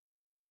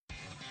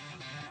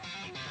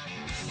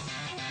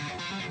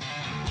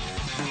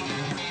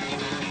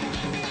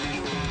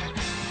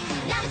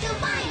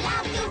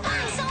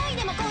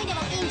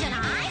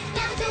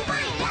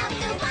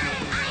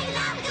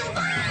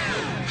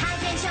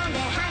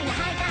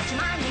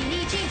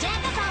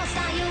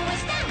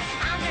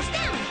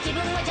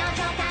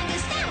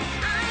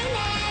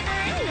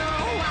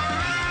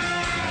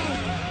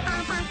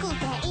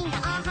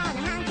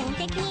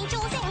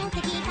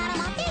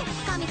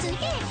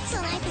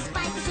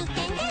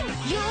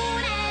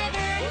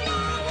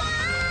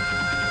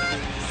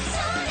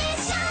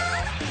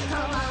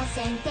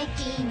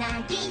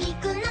焼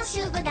肉の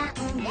集団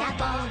野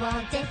望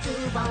絶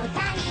望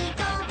大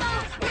逃亡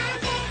な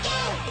ぜけ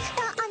ど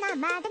な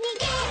まだ逃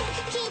げ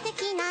奇跡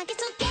投げつ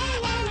け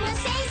無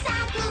制作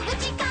ぶ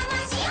ちかま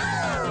しよ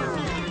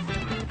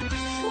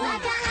うわ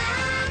か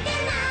って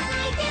な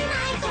いてな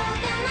いとか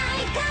な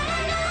いから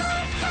の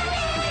ハレ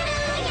ル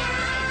ヤ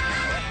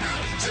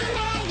地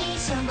名に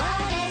しょぼ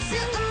れす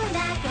んだ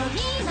と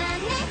今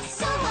ね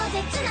壮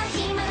絶な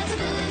暇つ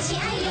ぶし合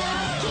いよ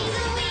気づ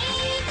い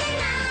て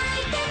な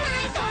いてな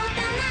いとか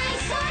ない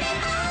それ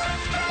も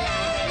ハレ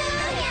ル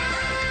ヤ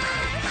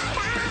た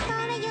と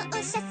え勇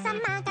者様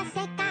が世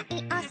界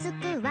を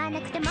救わな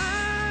くても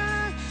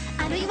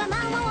あるいは魔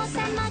王様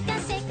が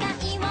世界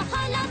を滅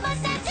ぼさ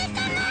ずと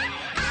も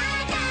あ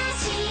たし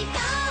と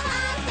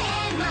って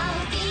も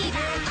ビバ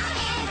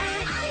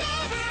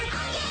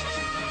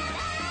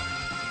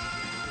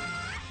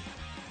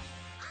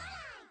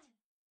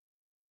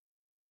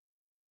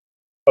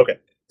Okay,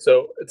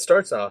 so it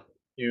starts off.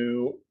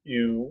 You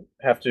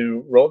have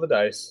to roll the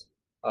dice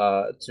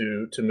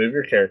to move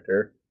your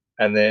character,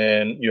 and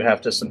then you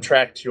have to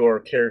subtract your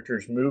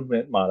character's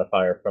movement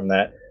modifier from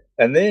that,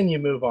 and then you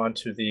move on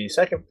to the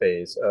second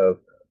phase of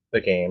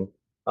the game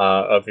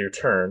of your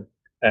turn,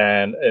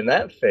 and in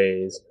that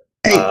phase,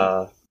 Hey,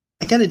 I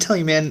gotta tell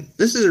you, man,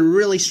 this is a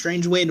really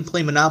strange way to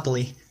play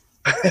Monopoly.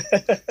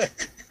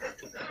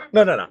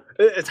 No.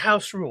 It's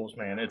house rules,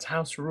 man. It's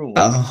house rules.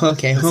 Oh,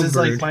 okay, This is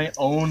like homebird. my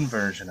own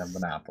version of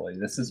Monopoly.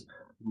 This is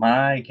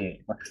my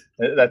game.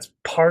 That's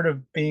part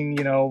of being,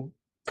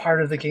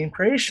 part of the game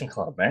creation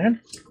club,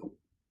 man.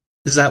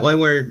 Is that why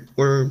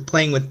we're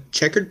playing with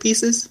checkered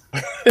pieces?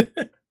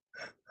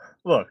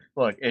 Look,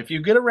 if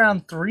you get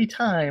around 3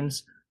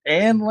 times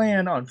and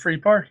land on free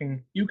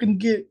parking, you can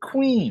get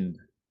queened.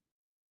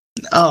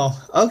 Oh,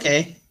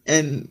 okay.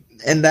 And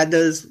that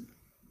does.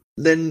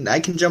 Then I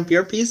can jump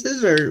your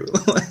pieces, or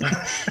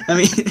I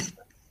mean,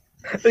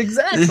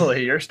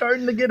 Exactly. You're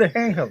starting to get a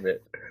hang of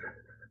it.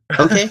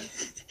 okay.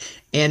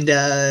 And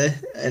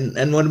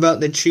what about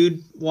the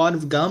chewed wad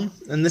of gum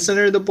in the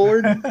center of the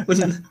board?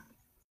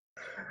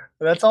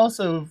 That's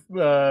also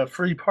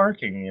free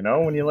parking,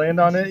 When you land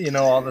on it,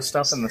 all the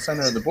stuff in the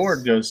center of the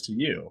board goes to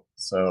you.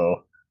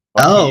 So,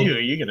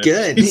 you get a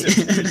good.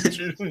 piece of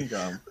chewing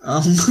gum.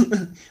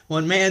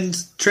 One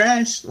man's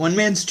trash, one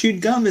man's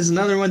chewed gum is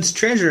another one's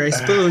treasure, I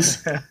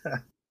suppose.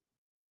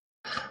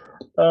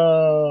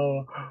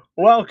 Oh,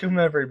 welcome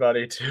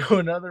everybody to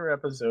another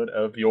episode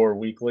of Your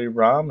Weekly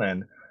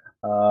Ramen.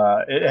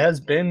 It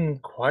has been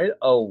quite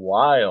a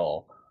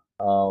while.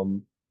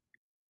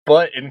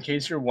 But in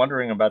case you're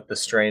wondering about the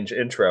strange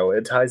intro,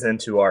 it ties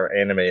into our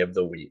anime of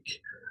the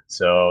week.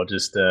 So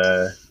just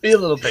be a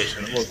little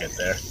patient. We'll get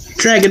there.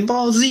 Dragon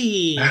Ball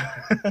Z!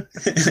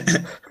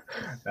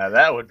 Now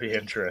that would be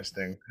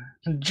interesting.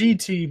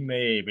 GT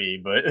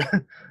maybe, but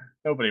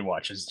nobody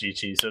watches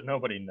GT, so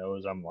nobody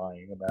knows I'm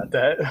lying about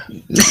that.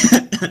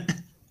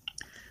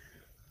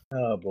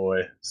 Oh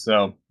boy.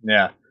 So,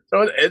 yeah.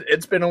 So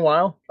it's been a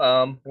while.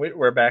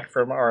 We're back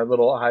from our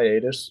little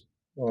hiatus.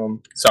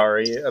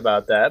 Sorry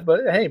about that,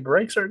 but hey,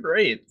 breaks are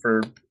great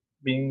for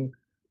being,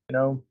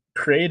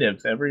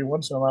 creative. Every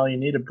once in a while you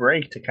need a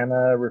break to kind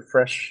of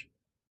refresh,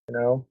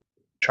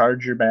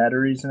 charge your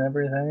batteries and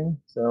everything.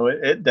 So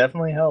it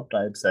definitely helped,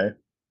 I'd say.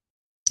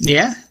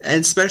 Yeah,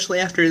 especially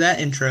after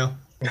that intro.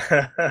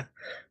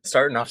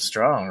 Starting off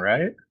strong,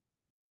 right?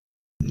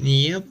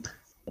 Yep.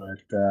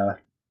 But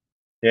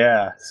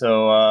yeah,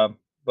 so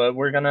but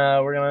we're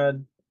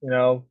gonna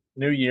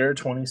new year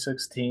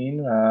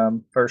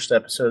 2016, first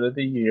episode of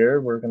the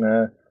year. We're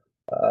gonna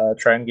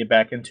try and get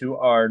back into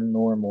our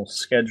normal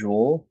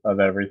schedule of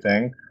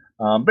everything.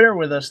 Bear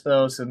with us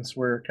though, since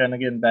we're kind of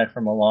getting back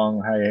from a long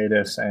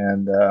hiatus,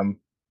 and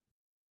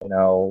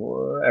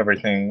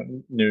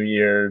everything, new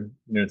year,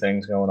 new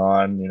things going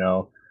on.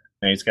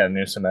 Nate's got a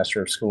new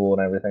semester of school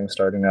and everything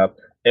starting up.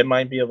 It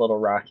might be a little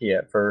rocky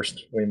at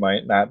first. We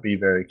might not be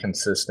very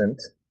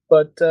consistent,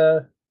 but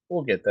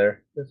we'll get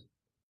there. Just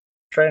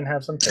try and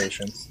have some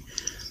patience.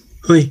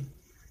 Wait,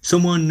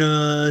 someone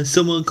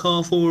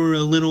call for a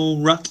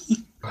little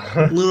Rocky,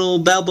 little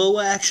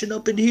Balboa action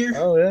up in here.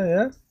 Oh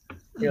yeah.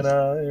 You're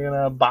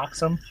gonna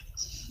box him.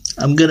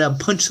 I'm gonna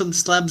punch some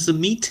slabs of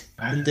meat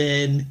and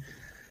then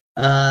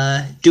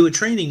do a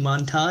training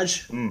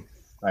montage.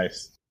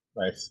 Nice.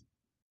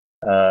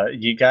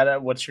 You gotta.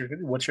 What's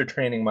your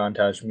training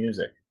montage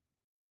music?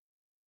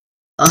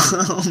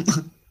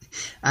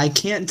 I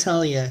can't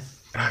tell you.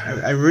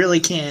 I really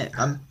can't.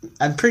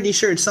 I'm pretty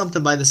sure it's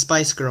something by the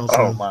Spice Girls.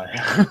 Oh my.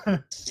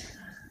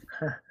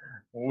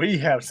 We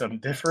have some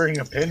differing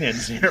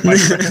opinions here, my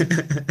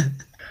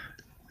friend.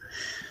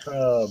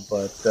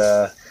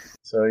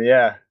 So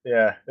yeah,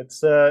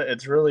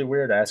 it's really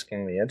weird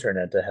asking the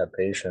internet to have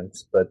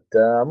patience, but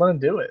I'm gonna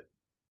do it.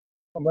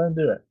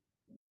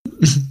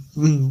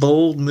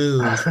 Bold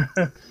move.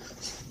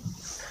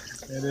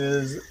 It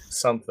is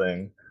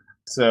something.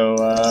 So,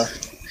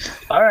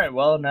 all right.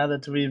 Well, now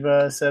that we've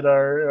said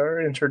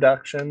our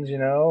introductions,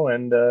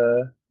 and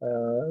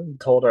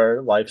told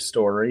our life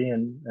story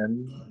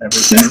and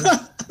everything,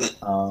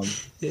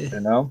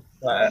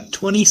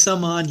 20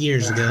 some odd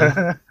years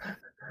ago.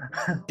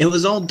 It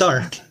was all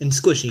dark and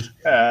squishy.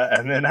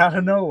 And then out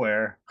of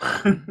nowhere,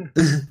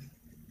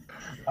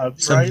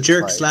 some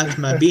jerk slapped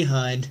my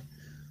behind.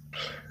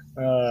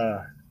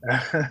 All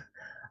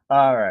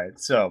right,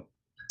 so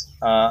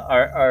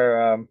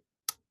our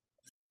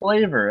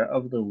flavor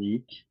of the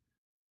week.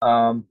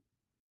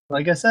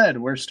 Like I said,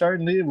 we're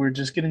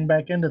just getting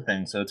back into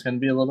things, so it's going to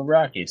be a little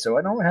rocky. So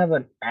I don't have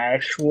an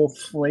actual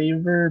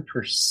flavor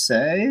per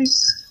se.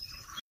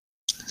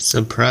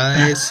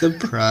 Surprise,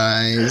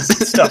 surprise.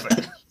 Stuff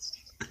it.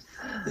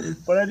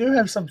 But I do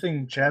have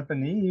something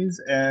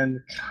Japanese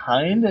and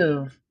kind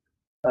of,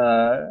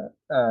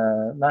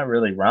 not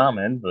really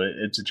ramen, but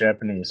it's a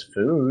Japanese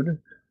food.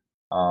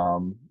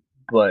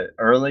 But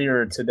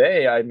earlier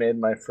today, I made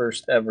my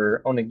first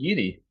ever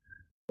onigiri,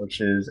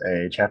 which is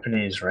a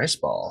Japanese rice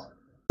ball.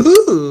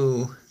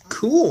 Ooh,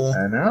 cool.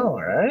 I know,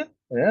 right?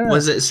 Yeah.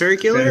 Was it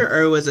circular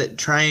or was it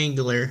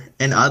triangular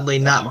and oddly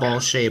not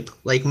ball shape,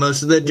 like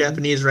most of the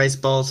Japanese rice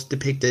balls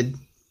depicted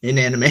in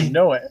anime? You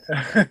know it.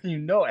 You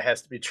know it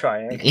has to be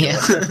triangular.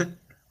 Yeah.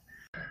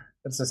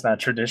 It's just not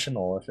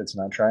traditional if it's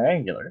not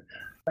triangular.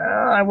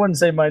 I wouldn't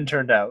say mine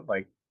turned out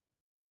like,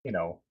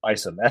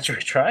 isometric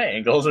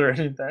triangles or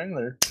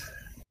anything.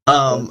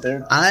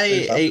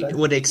 I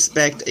would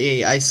expect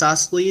a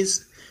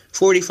isosceles,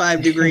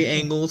 45-degree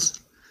angles.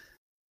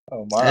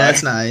 Oh my!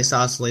 That's not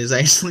isosceles,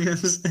 actually.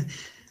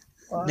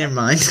 Never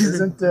mind.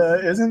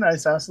 Isn't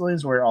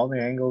isosceles where all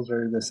the angles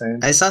are the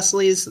same?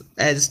 Isosceles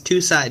has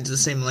two sides the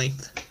same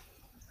length.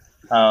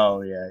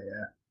 Oh yeah.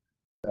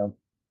 So,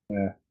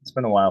 yeah, it's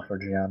been a while for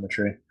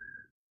geometry.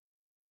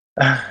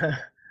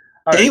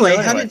 Anyway,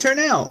 how did it turn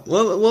out?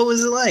 What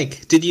was it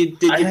like? Did you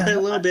put a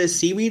little bit of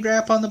seaweed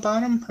wrap on the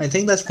bottom? I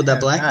think that's what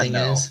that black thing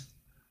is.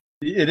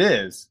 It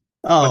is.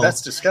 Oh, but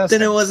that's disgusting.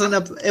 Then it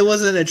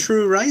wasn't a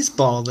true rice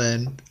ball.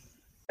 Then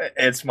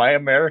it's my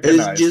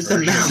Americanized It's just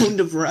version. a mound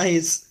of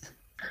rice.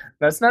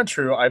 That's not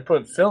true. I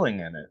put filling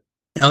in it.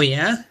 Oh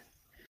yeah.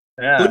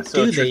 Yeah. What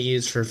do they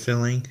use for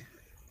filling?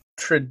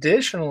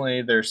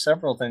 Traditionally, there's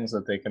several things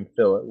that they can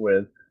fill it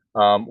with.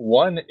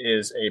 One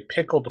is a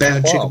pickled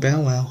Bow plum. chicka bow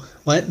wow.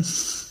 What?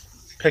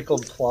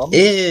 Pickled plum?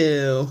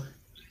 Ew.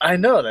 I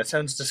know, that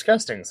sounds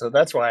disgusting, so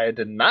that's why I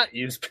did not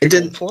use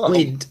pickled plum.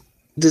 Wait,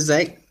 does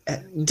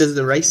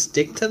the rice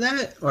stick to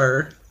that?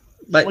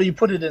 Well, you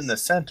put it in the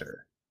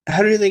center.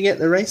 How do they get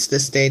the rice to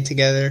stay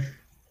together?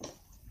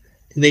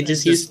 Do they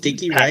just use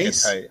sticky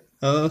rice? Pack it tight.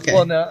 Oh, okay.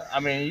 Well, no, I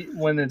mean,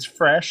 when it's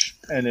fresh,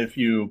 and if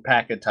you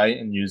pack it tight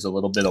and use a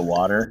little bit of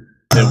water,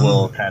 it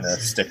will kind of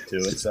stick to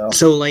itself.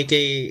 So like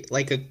a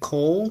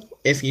coal,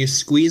 if you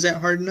squeeze it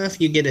hard enough,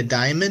 you get a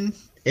diamond.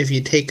 If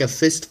you take a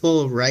fistful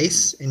of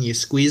rice and you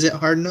squeeze it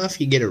hard enough,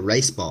 you get a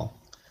rice ball.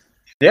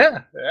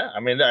 Yeah. I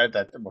mean,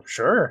 that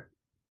sure.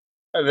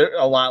 There's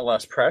a lot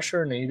less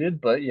pressure needed,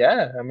 but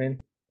yeah, I mean,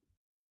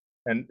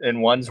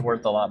 and one's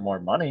worth a lot more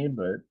money,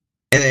 but...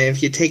 And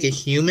if you take a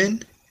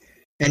human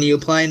and you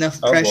apply enough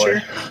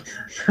pressure,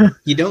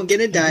 you don't get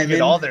a diamond. You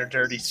get all their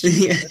dirty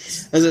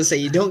secrets. I was going to say,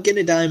 you don't get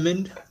a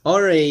diamond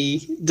or a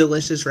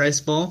delicious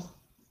rice ball.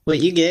 What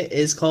you get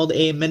is called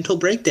a mental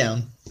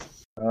breakdown.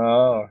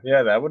 Oh,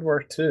 yeah, that would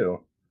work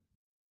too.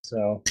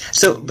 So,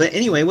 but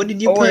anyway, what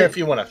did you put? Or if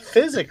you want to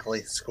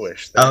physically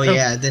squish them. Oh,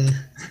 yeah, then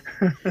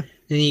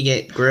you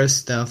get gross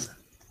stuff.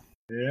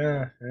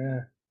 Yeah.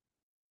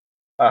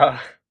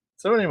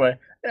 So anyway,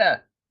 yeah,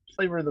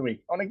 flavor of the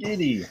week,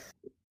 onigiri.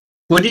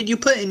 What did you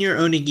put in your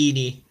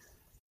onigiri?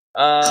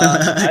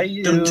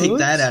 Don't take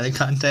that out of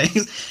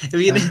context. If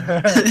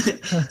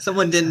you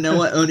someone didn't know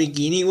what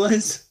onigiri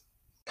was.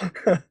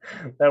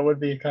 That would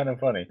be kind of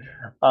funny.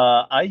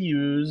 I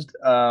used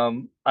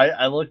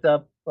I looked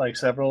up like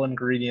several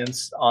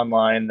ingredients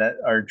online that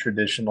are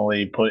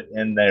traditionally put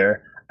in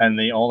there, and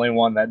the only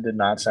one that did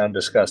not sound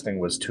disgusting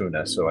was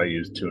tuna, so I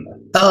used tuna.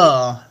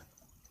 Oh,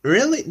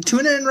 really?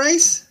 Tuna and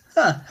rice?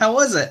 Huh? How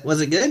was it?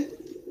 Was it good?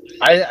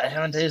 I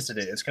haven't tasted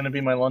it. It's going to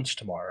be my lunch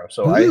tomorrow,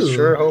 so Ooh. I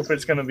sure hope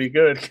it's going to be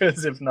good,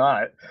 because if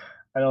not,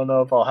 I don't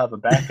know if I'll have a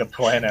backup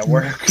plan at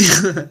work.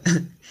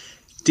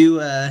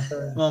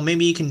 Well,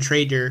 maybe you can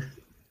trade your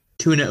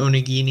tuna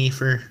onigiri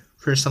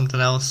for something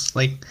else,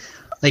 like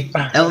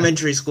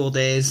elementary school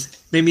days.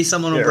 Maybe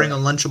someone will bring a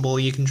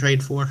Lunchable you can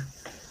trade for.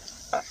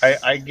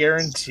 I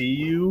guarantee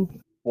you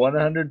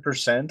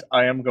 100%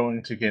 I am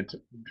going to get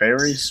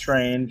very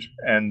strange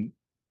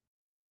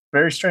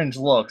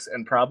looks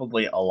and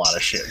probably a lot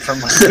of shit from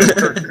my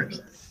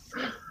coworkers.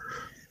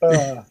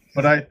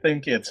 But I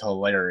think it's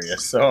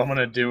hilarious, so I'm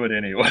gonna do it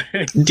anyway.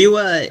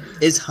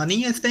 Is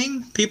honey a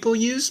thing people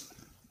use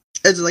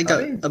as like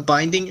a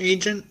binding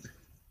agent?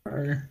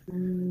 Or...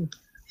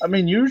 I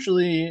mean,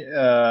 usually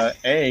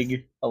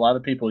egg. A lot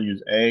of people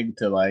use egg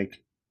to like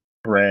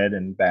bread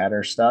and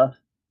batter stuff,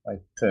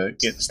 like to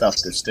get stuff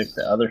to stick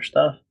to other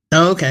stuff.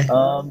 Oh, okay.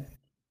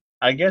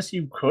 I guess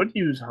you could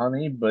use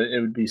honey, but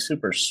it would be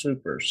super,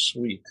 super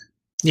sweet.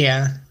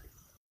 Yeah.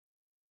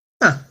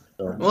 Huh.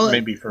 So well,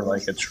 maybe for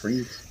like a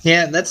treat.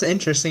 Yeah, that's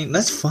interesting.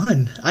 That's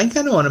fun. I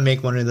kind of want to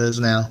make one of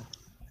those now.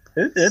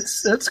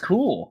 It's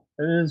cool.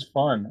 It is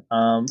fun.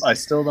 I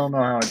still don't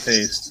know how it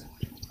tastes.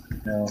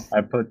 You know,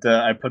 I put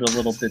a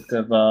little bit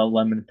of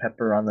lemon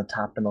pepper on the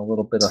top and a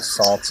little bit of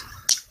salt.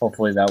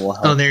 Hopefully that will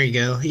help. Oh, there you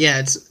go. Yeah,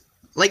 it's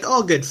like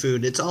all good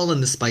food. It's all in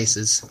the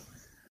spices.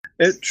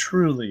 It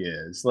truly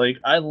is. Like,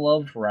 I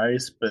love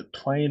rice, but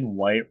plain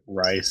white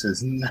rice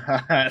is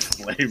not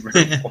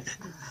flavorful.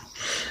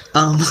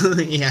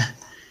 Yeah,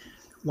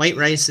 white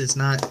rice is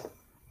not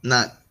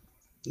the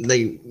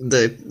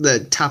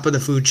top of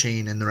the food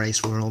chain in the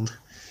rice world.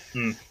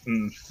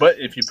 But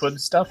if you put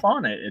stuff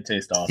on it, it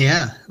tastes awesome.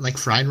 Yeah, like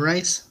fried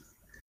rice,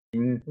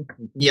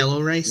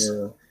 yellow rice.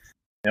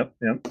 Yeah.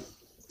 Yep.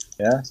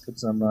 Yeah, put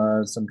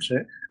some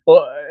shit.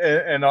 Well,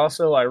 and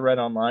also I read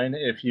online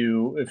if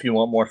you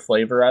want more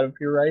flavor out of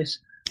your rice,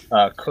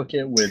 cook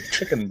it with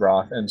chicken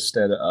broth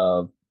instead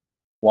of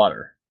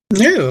water.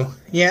 No,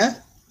 yeah.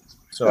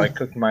 So I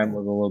cooked mine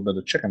with a little bit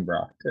of chicken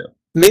broth too.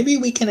 Maybe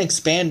we can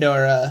expand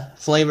our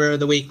flavor of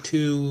the week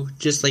to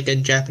just like a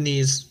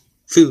Japanese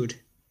food.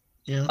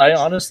 You know? I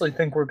honestly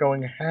think we're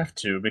going to have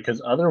to,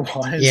 because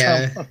otherwise,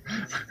 Yeah.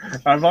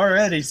 I've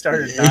already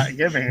started not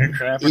giving a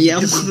crap and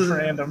giving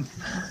random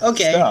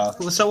stuff.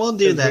 So we'll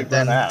do that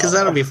then, because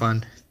that'll be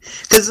fun.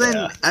 Because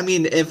then, I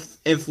mean,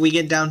 if we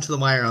get down to the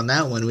wire on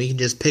that one, we can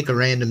just pick a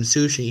random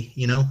sushi,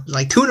 you know,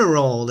 like tuna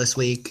roll this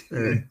week.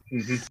 Or...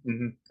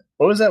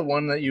 What was that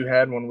one that you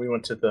had when we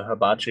went to the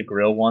hibachi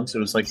grill once? It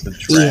was like the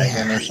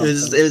dragon or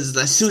something. It was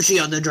the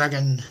sushi on the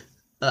dragon.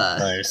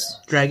 Nice.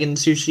 Dragon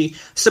sushi.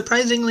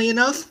 Surprisingly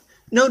enough,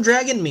 no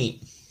dragon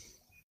meat.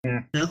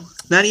 No,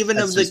 not even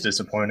That's of the. Just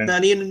disappointing.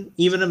 Not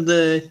even of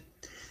the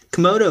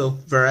Komodo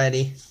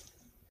variety.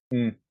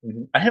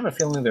 I have a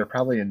feeling they're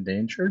probably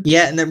endangered.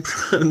 Yeah, and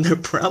they're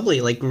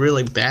probably like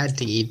really bad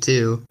to eat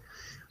too.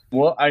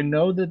 Well, I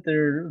know that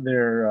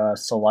their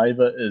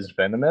saliva is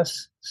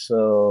venomous,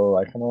 so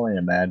I can only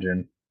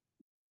imagine,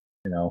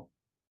 you know,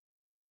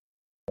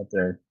 what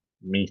their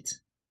meat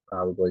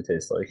probably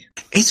tastes like.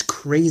 It's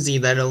crazy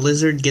that a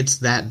lizard gets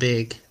that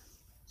big.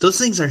 Those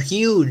things are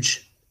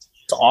huge.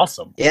 It's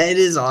awesome. Yeah, it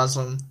is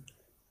awesome.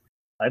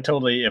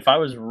 If I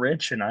was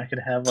rich and I could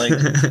have, like,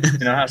 you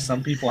know how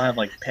some people have,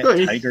 like, pet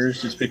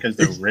tigers just because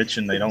they're rich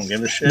and they don't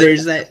give a shit?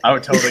 I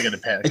would totally get a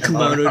pet. A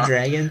Komodo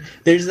dragon.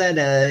 There's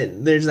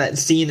that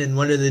scene in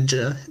one of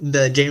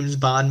the James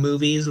Bond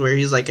movies where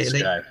he's like,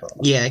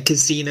 a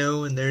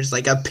casino, and there's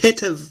like a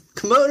pit of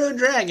Komodo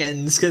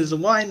dragons, because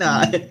why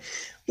not?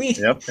 We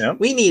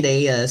need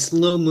a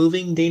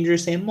slow-moving,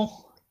 dangerous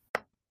animal.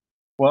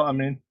 Well, I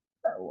mean,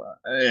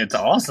 it's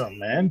awesome,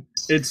 man.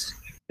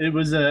 It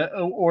was a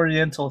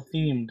Oriental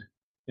themed,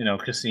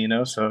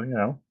 casino. So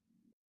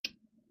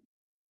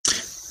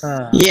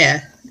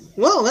yeah.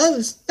 Well, that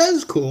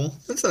was cool.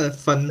 That's a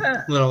fun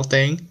little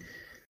thing.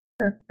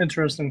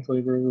 Interesting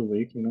flavor of the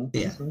week,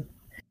 Yeah.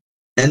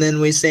 And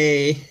then we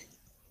say,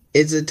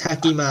 it's a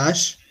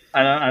takimash.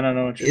 I don't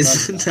know what you're talking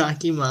about. It's a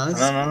takimash.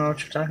 I don't know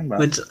what you're talking about.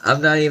 Which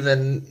I'm not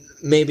even.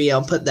 Maybe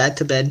I'll put that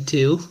to bed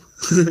too.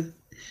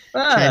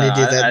 Trying to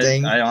do that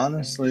thing. I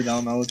honestly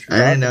don't know what you're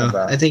talking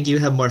about. I think you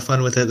have more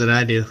fun with it than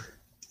I do.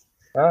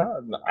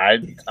 I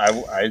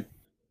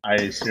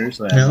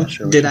seriously. No? I'm not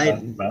sure what did you're I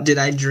talking about. did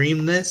I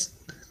dream this?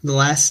 The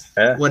last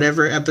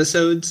whatever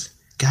episodes?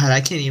 God, I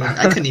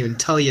couldn't even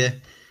tell you.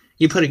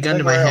 You put a gun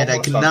to my head. I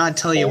could not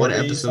tell you what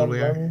episode we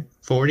are.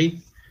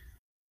 40?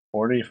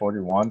 40,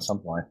 41,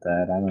 something like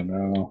that. I don't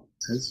know.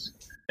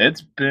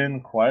 It's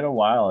been quite a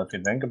while. If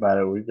you think about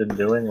it, we've been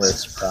doing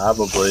this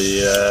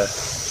probably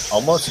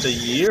almost a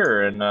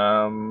year in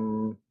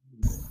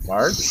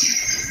March.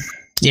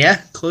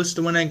 Yeah, close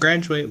to when I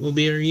graduate will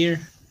be a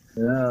year.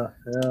 Yeah,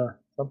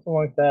 something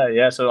like that.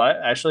 Yeah, so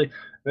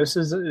this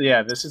is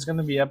going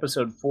to be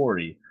episode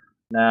 40.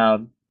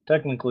 Now,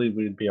 technically,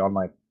 we'd be on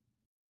like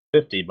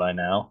 50 by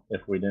now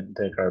if we didn't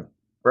take our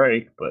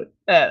break, but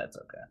that's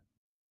okay.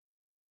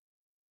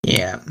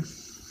 Yeah.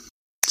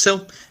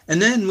 So,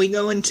 and then we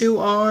go into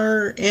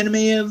our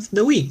anime of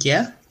the week,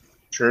 yeah?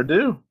 Sure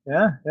do.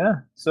 Yeah.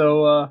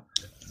 So,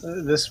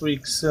 this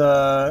week's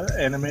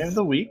anime of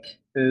the week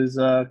is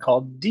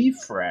called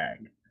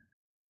D-Frag.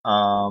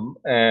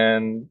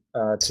 And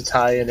to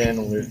tie it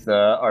in with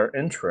our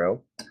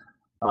intro,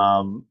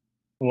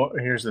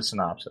 here's the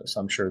synopsis.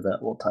 I'm sure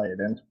that will tie it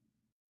in.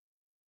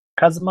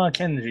 Kazuma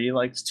Kenji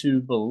likes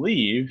to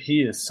believe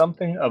he is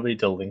something of a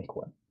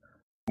delinquent.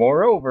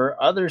 Moreover,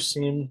 others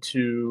seem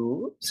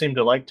to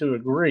like to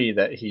agree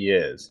that he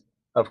is.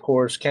 Of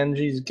course,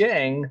 Kenji's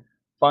gang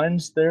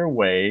finds their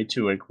way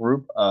to a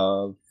group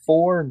of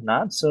 4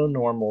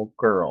 not-so-normal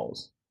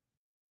girls.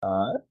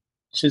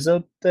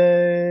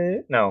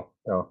 Chizote... No.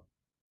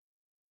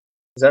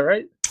 Is that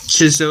right?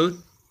 Chitose.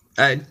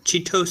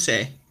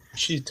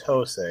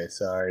 Chitose,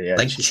 sorry. Yeah,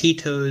 like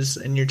Cheetos,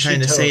 and you're trying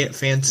to say it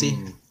fancy.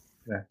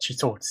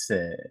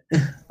 Chitose.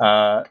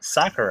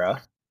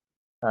 Sakura,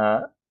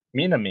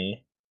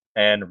 Minami,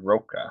 and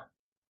Roka.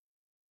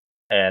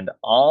 And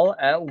all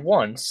at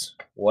once,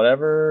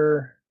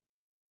 whatever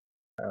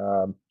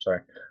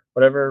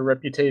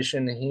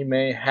reputation he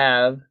may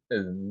have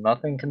is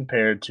nothing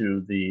compared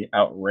to the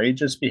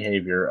outrageous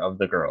behavior of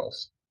the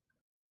girls.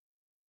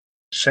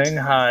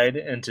 shanghaied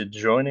into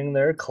joining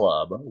their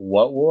club,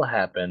 what will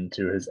happen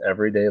to his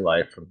everyday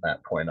life from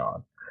that point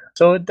on?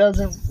 So it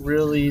doesn't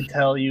really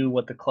tell you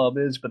what the club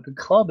is, but the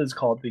club is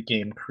called the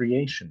Game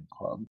Creation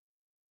Club.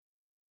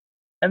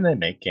 And they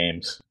make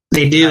games.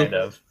 They do. Kind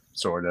of.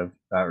 Sort of.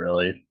 Not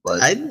really.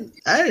 But I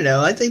don't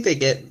know. I think they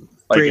get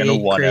like pretty in a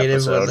one creative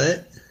episode. with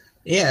it.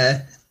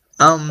 Yeah.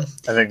 I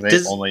think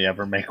they only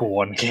ever make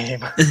one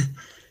game.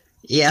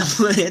 Yeah,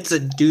 it's a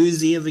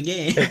doozy of a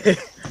game.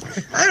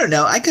 I don't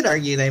know. I could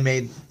argue they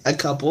made a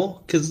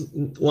couple because,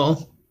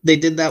 well, they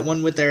did that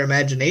one with their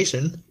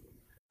imagination.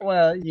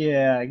 Well,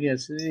 yeah, I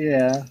guess,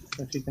 yeah.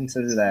 If you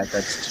consider that,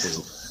 that's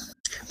two.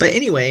 But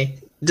anyway,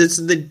 does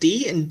the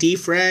D in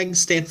D-Frag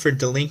stand for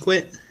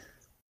delinquent?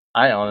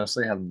 I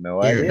honestly have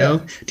no idea.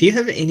 Know? Do you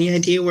have any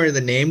idea where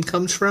the name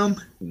comes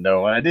from?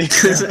 No idea.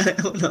 I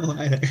don't know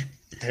either.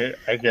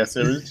 I guess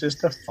it was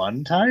just a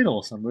fun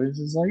title. Somebody's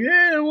just like,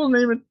 yeah, we'll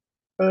name it.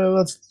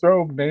 Let's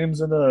throw names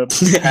in a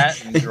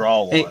hat and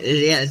draw one.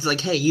 Yeah, it's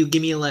like, hey, you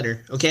give me a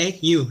letter, okay?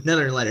 You,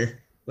 another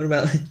letter. What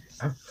about...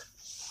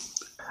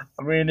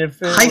 I mean,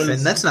 if it hyphen,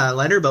 was... that's not a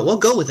letter, but we'll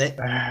go with it.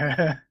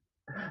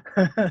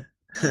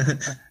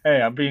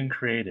 Hey, I'm being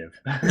creative.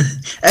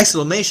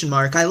 Exclamation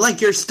mark, I like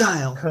your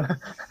style.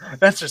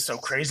 That's just so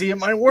crazy, it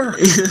might work.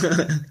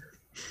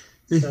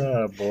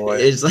 Oh, boy.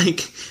 It's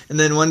like, and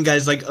then one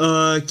guy's like,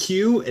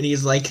 Q, and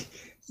he's like,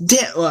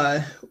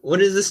 damn, what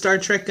does the Star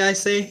Trek guy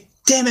say?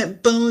 Damn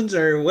it, Bones,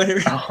 or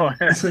whatever. Oh,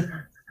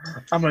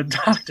 I'm a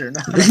doctor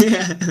now.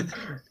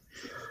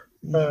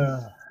 Yeah.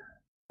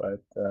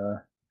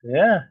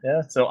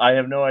 Yeah. So I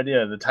have no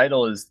idea. The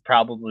title is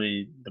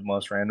probably the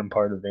most random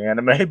part of the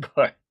anime,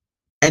 but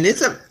and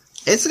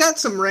it's got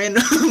some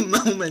random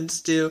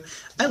moments too.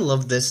 I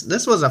love this.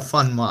 This was a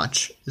fun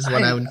watch, is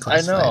what I would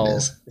classify it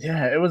as.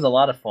 Yeah, it was a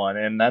lot of fun,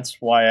 and that's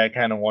why I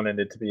kind of wanted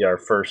it to be our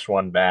first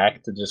one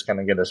back to just kind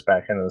of get us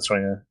back into the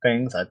swing of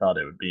things. I thought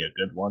it would be a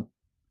good one.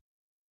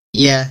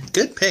 Yeah,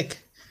 good pick.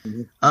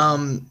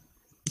 Mm-hmm.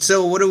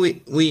 So what do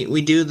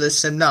we do the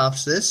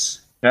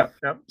synopsis? Yep.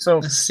 So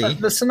let's see.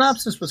 The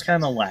synopsis was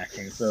kind of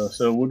lacking.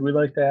 So would we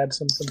like to add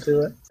something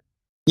to it?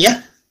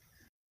 Yeah.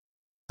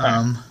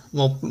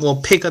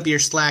 We'll pick up your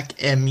Slack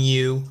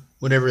MU,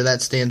 whatever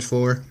that stands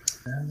for.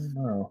 I don't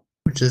know.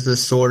 Which is the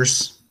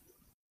source.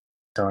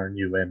 Darn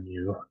you,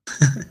 MU.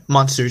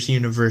 Monsters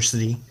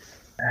University.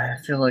 I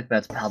feel like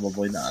that's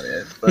probably not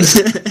it.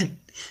 But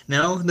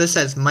no, this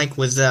has Mike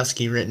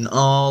Wazowski written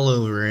all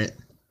over it.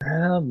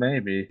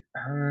 Maybe.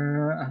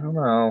 I don't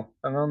know.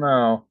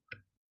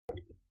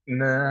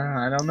 No,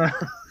 I don't know.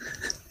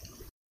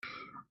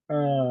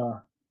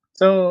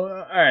 So,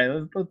 all right,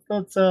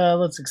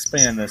 let's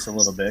expand this a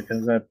little bit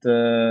because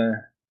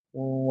that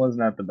was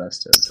not the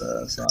best of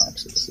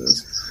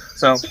synopsises.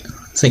 So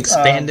let's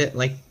expand it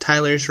like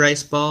Tyler's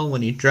rice ball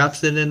when he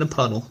drops it in a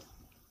puddle.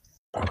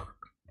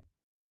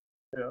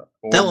 Yeah.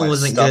 That one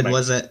wasn't good,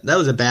 was it? That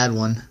was a bad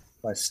one.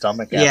 My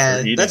stomach.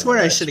 Yeah, that's where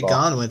I should have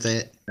gone with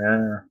it.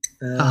 Yeah.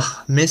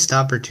 Oh, missed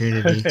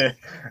opportunity.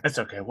 That's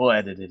okay. We'll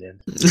edit it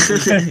in.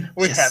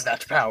 We have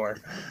that power.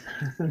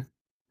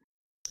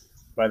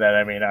 By that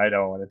I mean I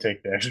don't want to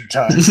take the extra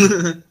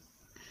time.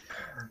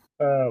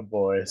 Oh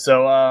boy.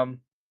 So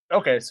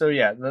okay. So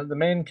yeah, the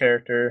main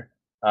character,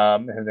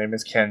 his name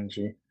is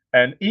Kenji,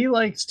 and he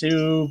likes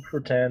to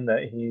pretend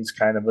that he's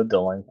kind of a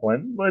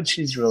delinquent, which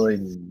he's really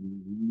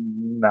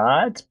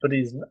not. But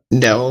he's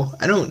no.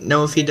 I don't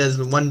know if he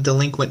does one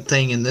delinquent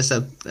thing in this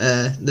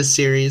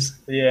series.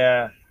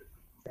 Yeah.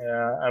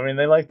 Yeah, I mean,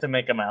 they like to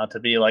make him out to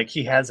be like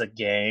he has a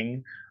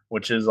gang,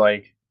 which is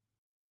like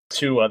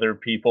two other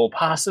people,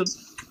 possibly.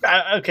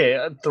 Okay,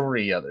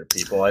 three other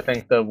people. I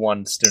think the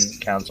one student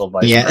council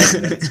vice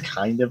president is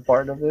kind of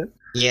part of it.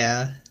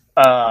 Yeah.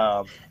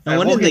 And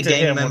one of the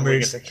gang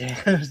members,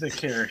 the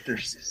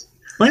characters.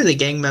 One of the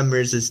gang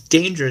members is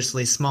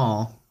dangerously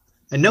small,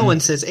 and no one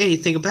says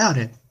anything about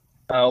it.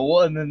 Well,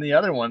 and then the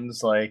other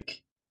one's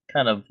like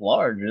kind of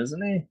large,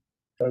 isn't he?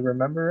 If I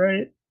remember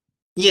right.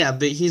 Yeah,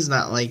 but he's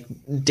not, like,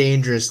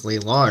 dangerously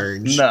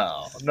large.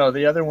 No,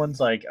 the other one's,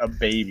 like, a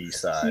baby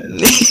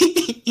size.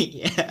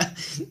 Yeah.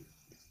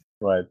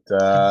 But,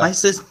 why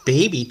is this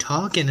baby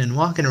talking and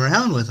walking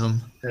around with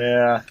him?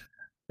 Yeah.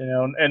 You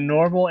know, in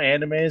normal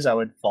animes, I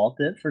would fault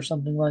it for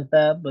something like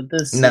that, but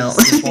this is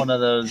just one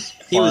of those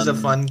He was a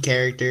fun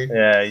character.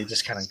 Yeah, you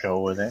just kind of go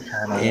with it,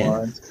 kind of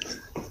ones.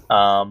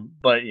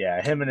 But,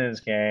 yeah, him and his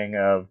gang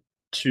of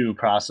 2,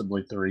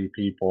 possibly 3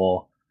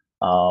 people,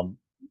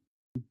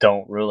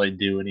 don't really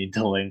do any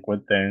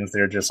delinquent things.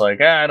 They're just like,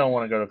 I don't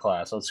want to go to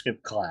class. Let's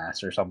skip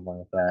class or something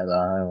like that.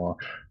 I don't know.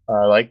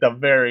 Like the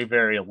very,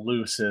 very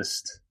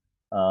loosest,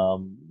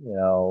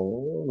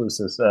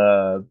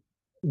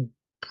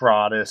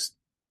 broadest,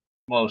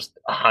 most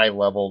high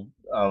level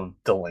of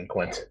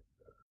delinquent.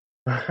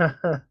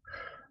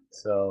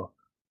 So,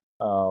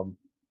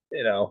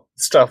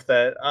 stuff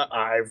that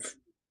I've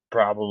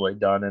probably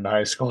done in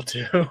high school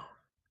too.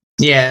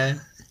 Yeah.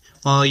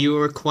 Well, you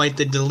were quite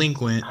the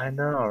delinquent. I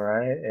know,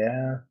 right?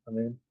 Yeah. I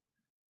mean,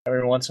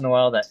 Every once in a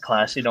while, that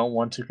class you don't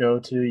want to go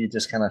to, you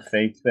just kind of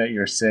fake that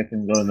you're sick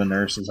and go to the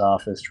nurse's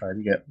office, try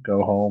to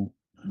go home.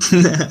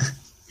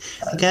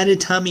 I got a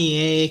tummy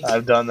ache.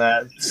 I've done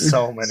that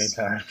so many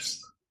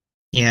times.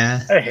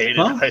 Yeah. I hated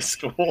high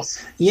school.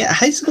 Yeah,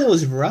 high school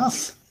was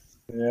rough.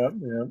 Yep.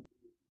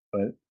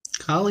 But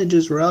college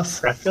is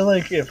rough. I feel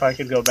like if I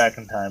could go back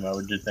in time, I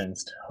would do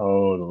things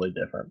totally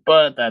different.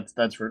 But that's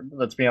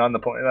beyond the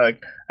point.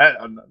 Like,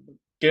 I'm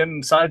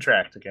getting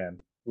sidetracked again.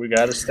 We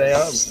got to stay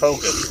on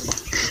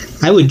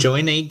focus. I would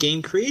join a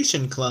game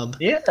creation club.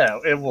 Yeah,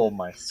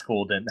 my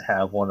school didn't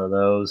have one of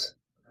those.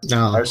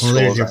 No,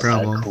 there's your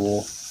problem.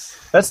 Cool.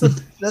 That's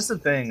the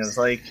thing. Is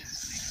like,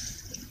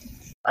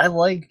 I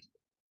like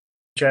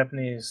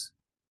Japanese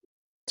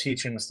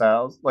teaching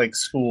styles, like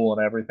school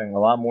and everything, a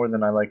lot more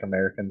than I like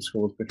American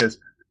schools because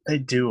they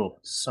do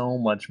so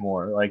much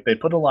more. Like, they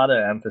put a lot of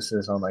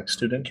emphasis on like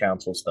student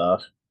council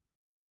stuff,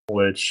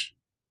 which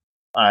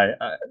I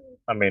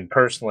mean,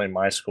 personally,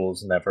 my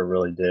schools never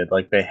really did.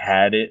 Like, they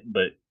had it,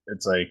 but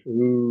it's like,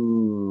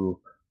 ooh,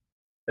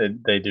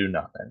 they do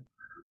nothing.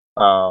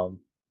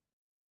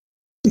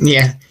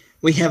 Yeah,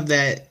 we have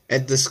that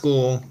at the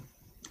school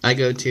I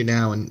go to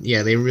now, and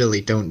yeah, they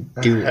really don't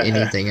do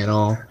anything at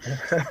all.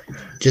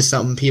 Just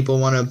something people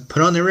want to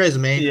put on their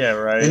resume. Yeah,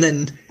 right. And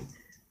then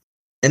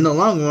in the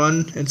long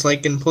run, it's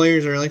like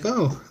employers are like,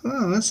 oh,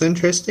 that's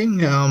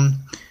interesting.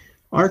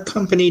 Our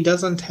company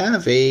doesn't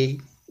have a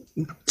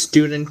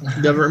student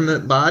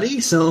government body,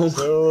 so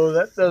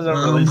that doesn't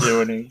really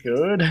do any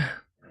good.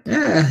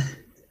 Yeah.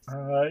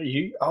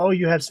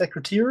 You have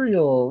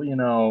secretarial,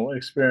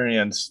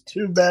 experience.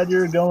 Too bad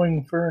you're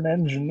going for an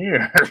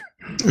engineer.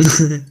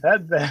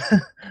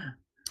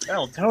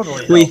 That'll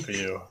totally help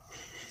you.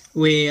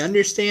 We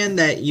understand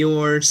that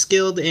you're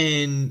skilled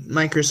in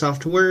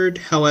Microsoft Word.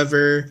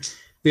 However,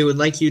 we would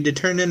like you to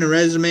turn in a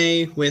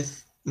resume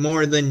with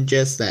more than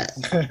just that.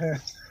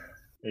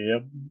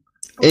 Yep.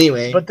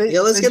 Anyway,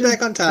 let's get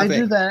back on topic. They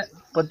do that,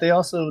 but they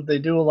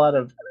do a lot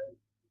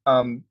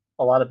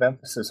of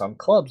emphasis on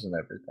clubs and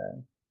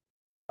everything.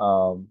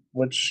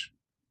 Which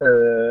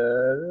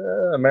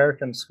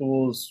American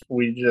schools,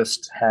 we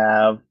just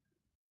have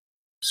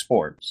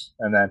sports,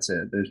 and that's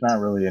it. There's not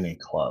really any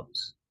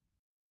clubs.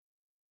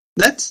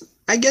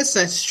 I guess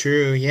that's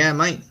true. Yeah,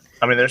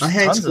 there's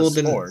tons of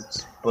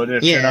sports, but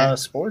if you're not a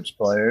sports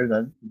player,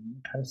 that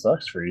kind of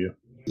sucks for you.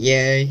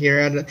 Yeah,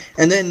 you're out of...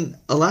 And then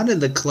a lot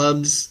of the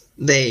clubs,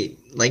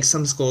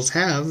 some schools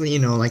have,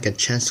 like a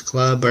chess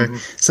club, or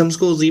some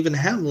schools even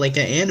have like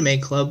an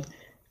anime club.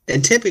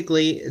 And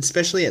typically,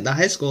 especially at the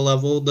high school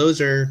level,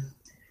 those are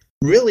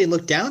really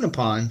looked down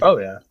upon. Oh,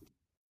 yeah.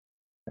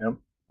 Yep.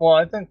 Well,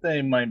 I think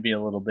they might be a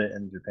little bit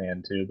in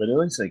Japan, too, but at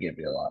least they give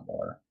you a lot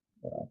more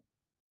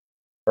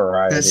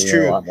variety. That's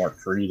true. A lot more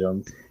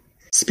freedom.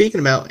 Speaking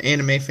about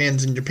anime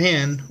fans in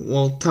Japan,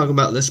 we'll talk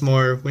about this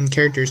more when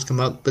characters come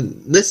up, but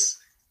this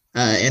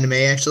anime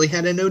actually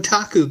had an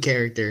otaku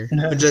character,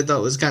 which I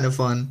thought was kind of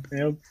fun.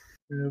 Yep.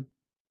 Yeah,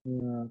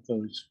 it's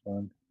always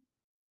fun.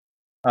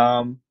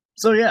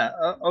 So yeah,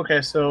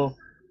 okay. So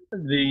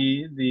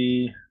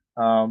the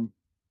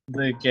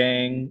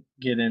gang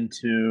get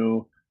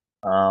into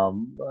a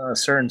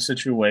certain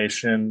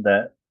situation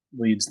that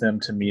leads them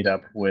to meet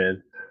up with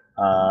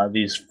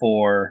these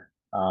four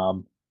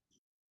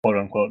quote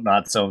unquote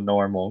not so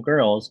normal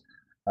girls,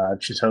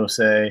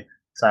 Chitose,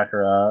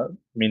 Sakura,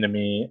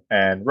 Minami,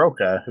 and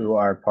Roka, who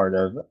are part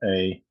of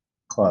a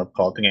club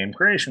called the Game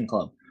Creation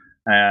Club,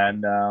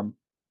 and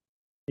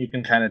you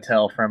can kind of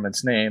tell from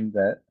its name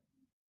that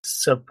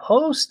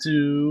supposed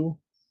to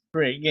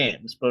create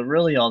games, but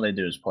really all they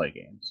do is play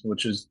games,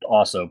 which is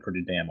also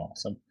pretty damn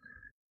awesome.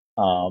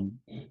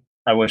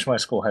 I wish my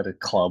school had a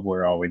club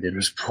where all we did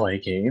was play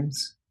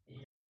games.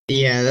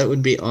 Yeah, that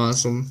would be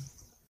awesome.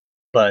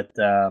 But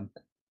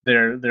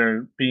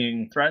they're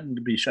being threatened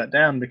to be shut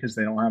down because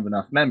they don't have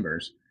enough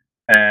members.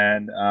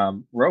 And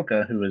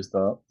Roka, who is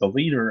the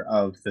leader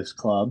of this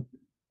club,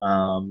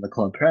 the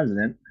club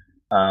president,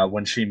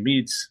 when she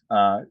meets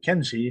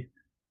Kenshi,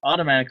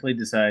 automatically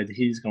decides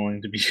he's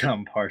going to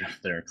become part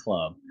of their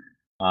club.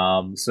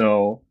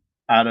 So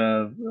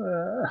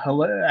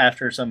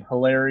after some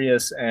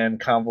hilarious and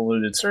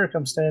convoluted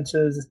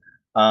circumstances,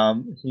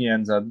 he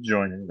ends up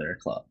joining their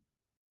club.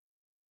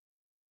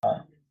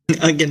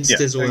 Against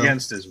his will.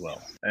 Against his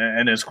will.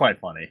 And it's quite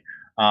funny.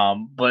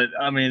 But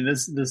I mean,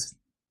 this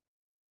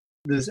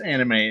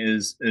anime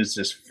is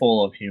just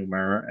full of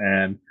humor,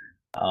 and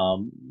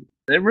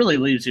it really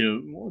leaves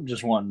you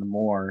just wanting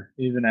more,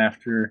 even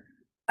after.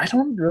 I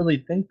don't really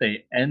think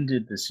they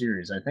ended the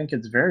series. I think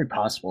it's very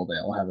possible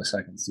they'll have a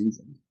second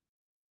season.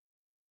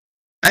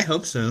 I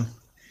hope so.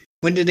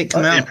 When did it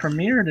come out? It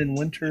premiered in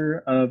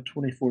winter of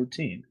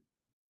 2014.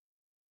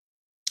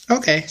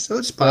 Okay, so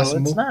it's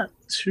possible. So it's not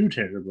too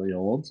terribly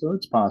old, so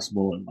it's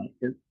possible it might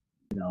get,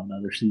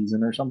 another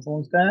season or something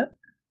like that.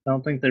 I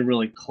don't think they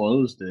really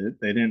closed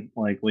it. They didn't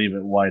leave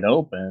it wide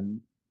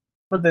open,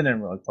 but they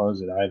didn't really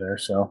close it either.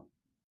 So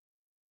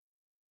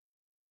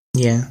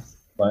yeah,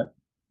 but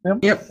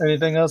yep.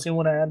 Anything else you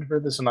want to add for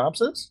the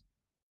synopsis?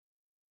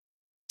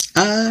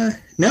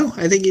 No,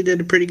 I think you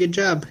did a pretty good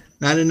job.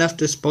 Not enough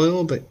to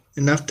spoil, but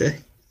enough to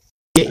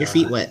get your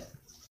feet wet.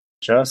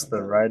 Just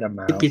the right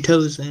amount. Dip your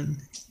toes in.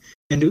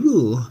 And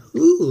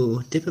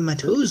dipping my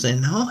toes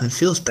in. Oh, it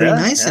feels pretty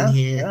nice in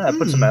here. Yeah, I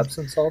put some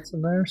Epsom salts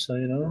in there, so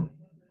you know.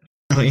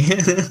 Oh,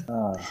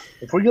 yeah.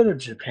 If we go to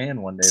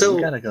Japan one day,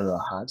 we gotta go to a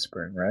hot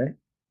spring, right?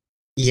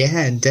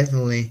 Yeah,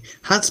 definitely.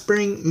 Hot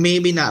spring,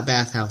 maybe not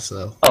bathhouse,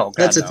 though. Oh, God,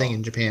 that's a thing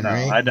in Japan,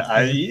 right?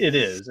 It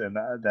is, and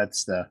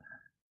that's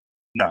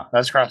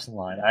that's crossing the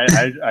line.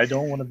 I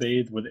don't want to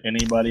bathe with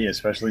anybody,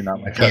 especially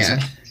not my cousin.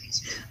 Yeah.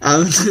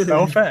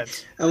 No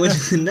offense.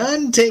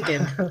 None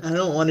taken. I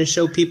don't want to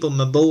show people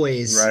my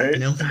boys, right? You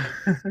know.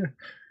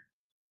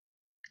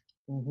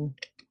 Mm-hmm.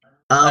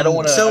 I don't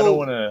want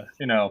to,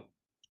 you know,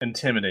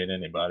 intimidate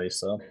anybody.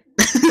 So.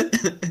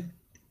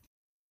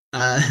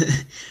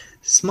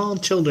 Small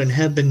children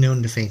have been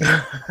known to faint.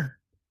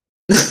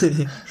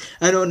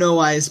 I don't know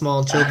why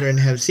small children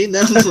have seen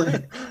them.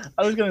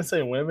 I was gonna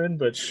say women,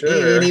 but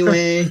sure.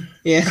 Anyway,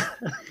 yeah,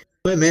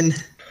 women,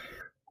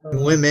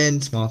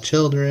 small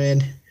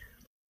children.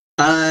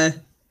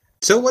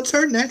 So what's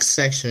our next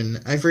section?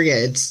 I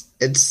forget.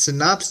 It's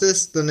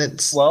synopsis, then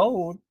it's...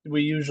 Well,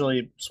 we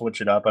usually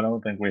switch it up. I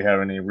don't think we have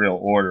any real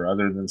order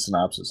other than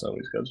synopsis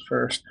always goes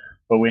first.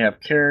 But we have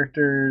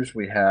characters,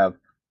 we have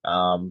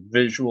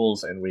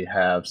visuals, and we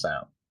have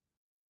sound.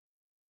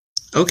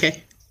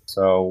 Okay.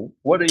 So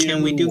what do you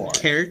Can we do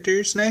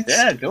characters next?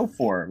 Yeah, go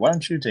for it. Why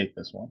don't you take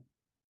this one?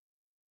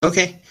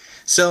 Okay.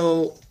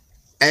 So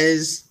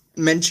as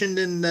mentioned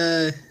in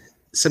the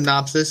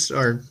synopsis,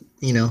 or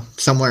you know,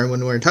 somewhere when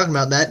we were talking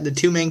about that, the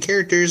two main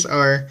characters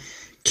are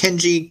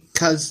Kenji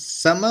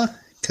Kazama,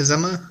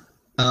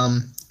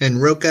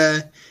 and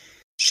Roka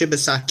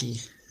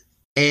Shibasaki.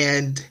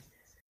 And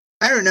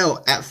I don't know,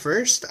 at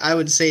first I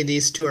would say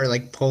these two are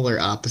like polar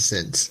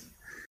opposites.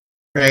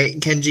 Right?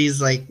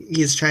 Kenji's like,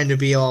 he's trying to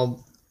be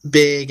all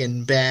big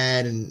and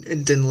bad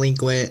and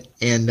delinquent,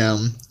 and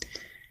and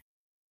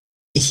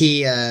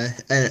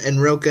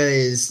Roka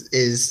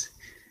is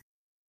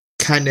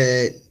kind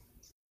of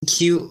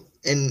cute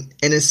and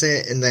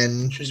innocent, and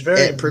then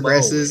it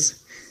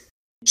progresses.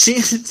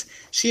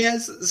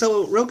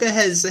 So Roka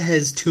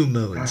has two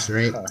modes,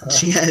 right?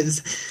 She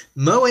has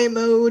moe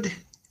mode,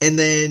 and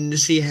then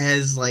she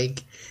has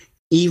like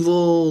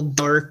evil,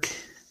 dark,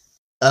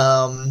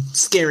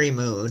 scary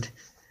mode.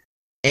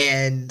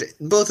 And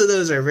both of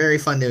those are very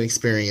fun to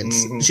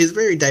experience. Mm-hmm. She's a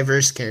very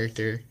diverse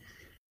character.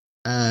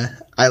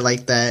 I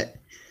like that.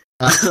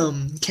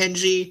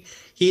 Kenji,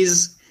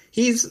 he's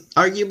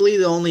arguably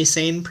the only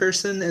sane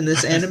person in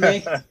this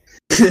anime.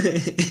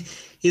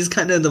 He's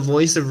kind of the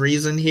voice of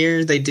reason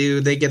here. They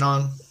get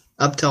on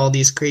up to all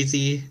these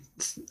crazy,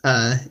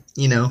 I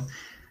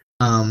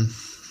want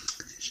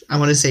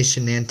to say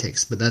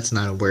shenantics, but that's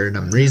not a word.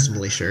 I'm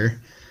reasonably sure.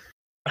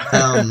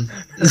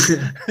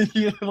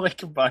 You like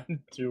combined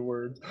two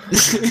words.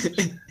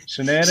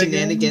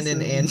 Shenanigan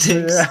and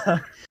antics. Yeah.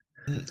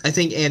 I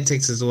think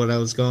antics is what I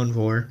was going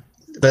for.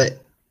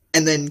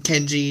 And then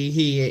Kenji,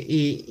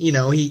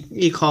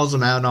 he calls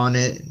him out on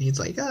it, and he's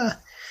like,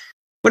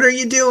 what are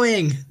you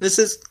doing? This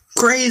is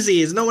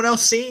crazy. Is no one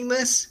else seeing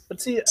this?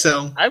 But see,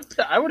 so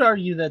I would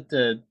argue that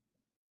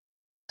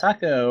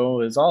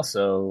Takao is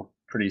also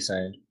pretty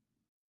sane.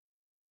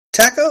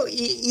 Taco,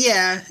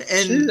 yeah,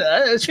 and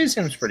she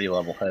seems pretty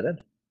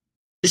level-headed.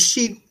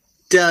 She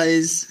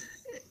does.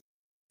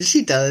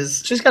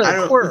 She's got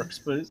her quirks,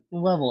 but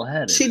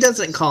level-headed. She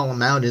doesn't call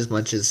him out as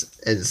much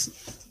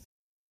as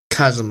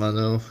Kazuma,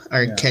 though,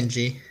 or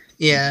Kenji.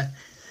 Yeah,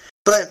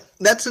 but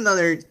that's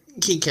another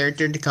key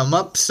character to come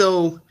up.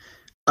 So,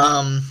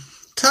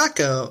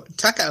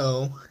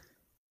 Takao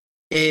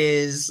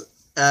is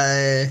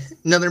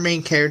another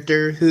main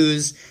character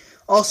who's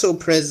also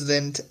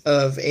president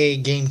of a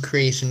game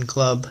creation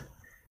club.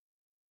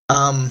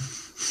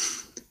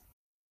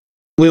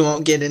 We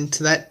won't get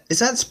into that. Is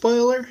that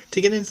spoiler to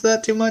get into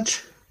that too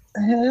much?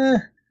 I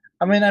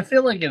mean, I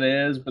feel like it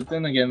is, but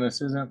then again,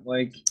 this isn't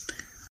like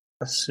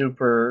a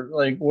super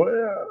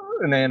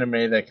an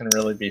anime that can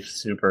really be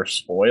super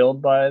spoiled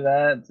by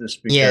that.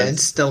 Just because, yeah,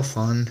 it's still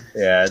fun.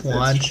 Yeah,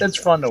 it's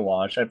fun to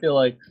watch. I feel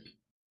like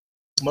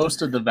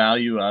most of the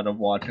value out of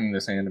watching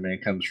this anime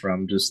comes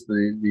from just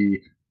the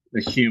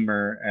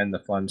humor and the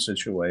fun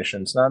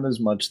situations, not as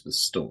much the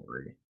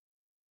story.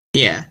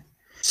 Yeah.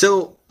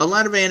 So a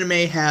lot of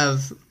anime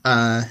have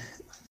an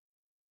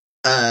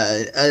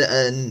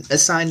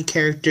assigned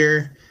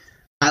character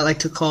I like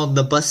to call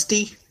the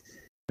busty.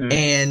 Mm.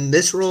 And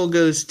this role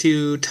goes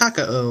to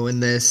Takao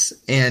in this,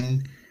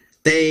 and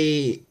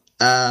they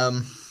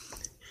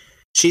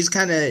she's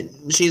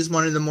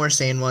one of the more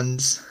sane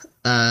ones.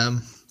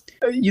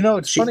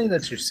 It's funny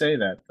that you say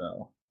that,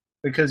 though.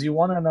 Because you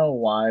want to know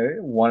why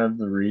one of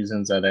the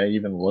reasons that I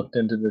even looked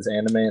into this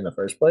anime in the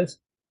first place?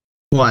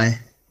 Why?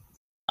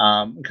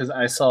 Because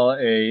I saw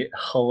a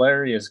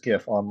hilarious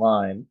GIF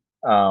online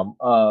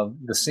of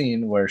the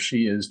scene where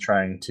she is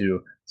trying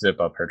to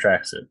zip up her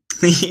tracksuit.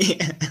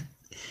 Yeah.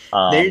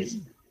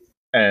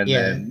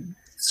 Then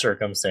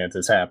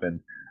circumstances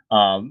happen.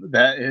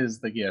 That is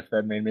the GIF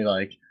that made me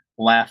like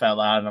laugh out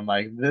loud, and I'm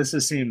like, this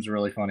seems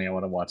really funny. I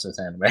want to watch this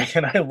anime,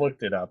 and I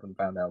looked it up and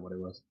found out what it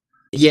was.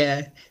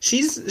 Yeah,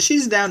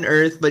 she's down to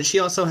earth, but she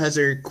also has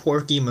her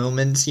quirky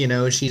moments. You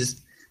know,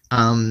 she's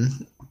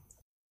got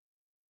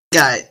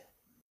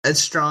a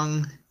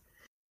strong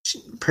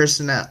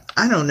person.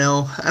 I don't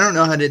know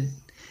how to.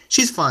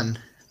 She's fun.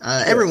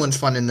 Everyone's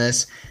fun in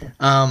this.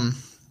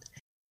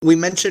 We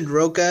mentioned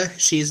Roka.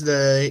 She's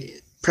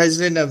the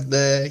president of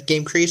the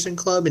Game Creation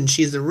Club, and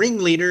she's the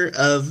ringleader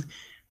of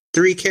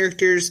 3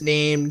 characters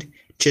named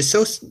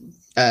Chitose,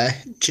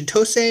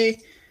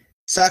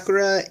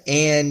 Sakura,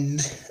 and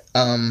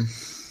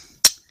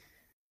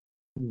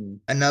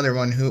another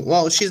one who.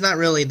 Well, she's not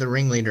really the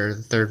ringleader.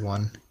 The third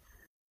one,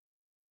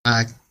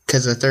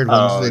 because the third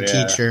one's the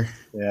teacher.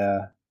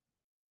 Yeah,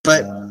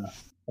 but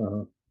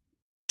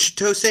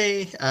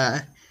Chitose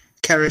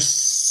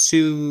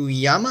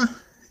Karasuyama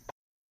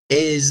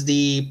is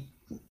the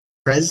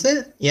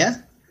president,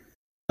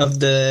 of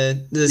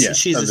the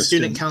she's the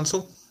student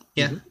council.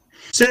 Yeah.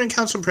 Student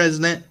council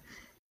president,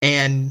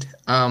 and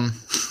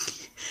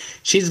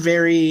she's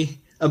very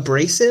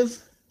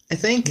abrasive, I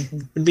think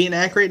would be an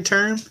accurate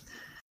term.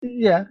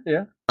 Yeah.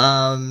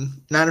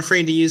 Not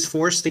afraid to use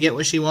force to get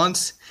what she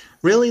wants.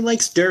 Really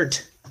likes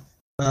dirt.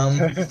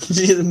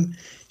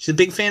 She's a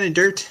big fan of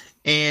dirt.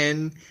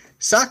 And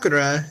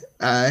Sakura,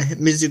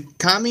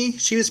 Mizukami,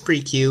 she was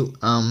pretty cute.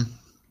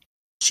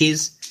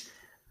 She's,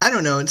 I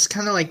don't know, it's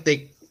kind of like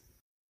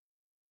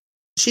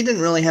she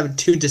didn't really have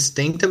too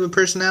distinct of a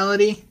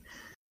personality.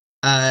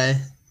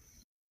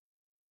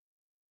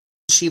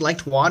 She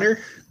liked water.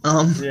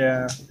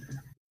 Yeah.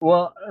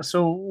 Well,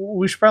 so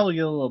we should probably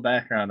get a little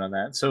background on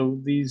that. So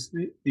these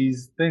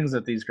things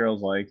that these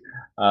girls like,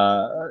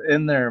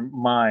 in their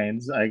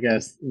minds, I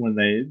guess, when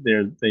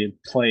they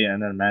play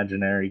an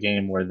imaginary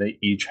game where they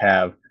each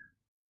have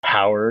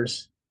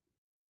powers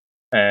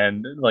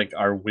and like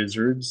are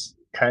wizards,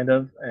 kind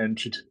of. And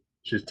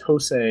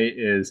Chitose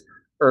is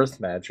earth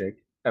magic,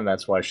 and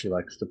that's why she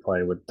likes to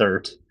play with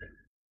dirt.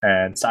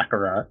 And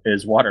Sakura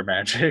is water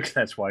magic.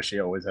 That's why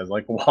she always has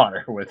like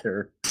water with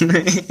her.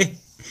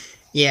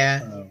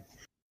 Yeah.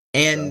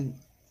 And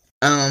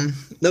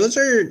those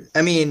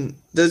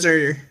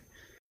are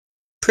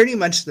pretty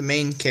much the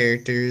main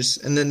characters,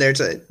 and then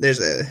there's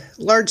a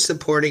large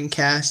supporting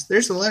cast.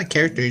 There's a lot of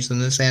characters in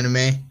this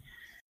anime.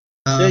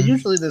 Yeah,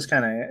 usually this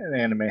kind of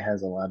anime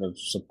has a lot of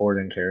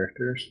supporting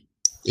characters.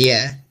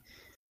 Yeah.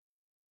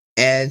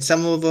 And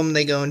some of them,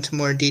 they go into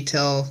more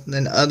detail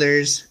than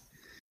others.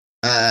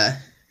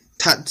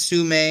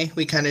 Tatsume,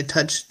 we kind of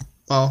touched...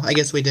 Well, I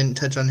guess we didn't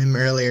touch on him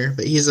earlier,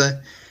 but he's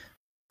a...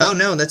 Oh,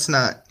 no, that's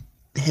not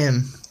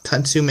him.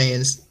 Tatsume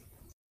is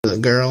the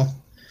girl.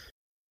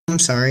 I'm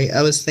sorry,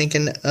 I was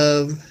thinking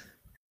of...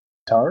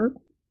 Tar?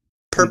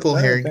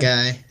 Purple-haired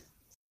guy.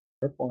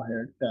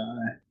 Purple-haired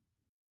guy.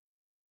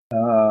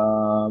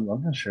 I'm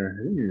not sure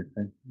who you're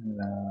thinking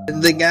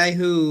of. The guy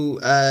who...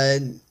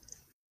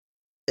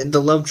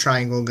 the love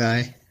triangle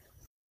guy.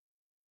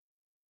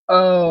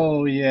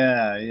 Oh,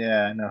 yeah,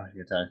 I know who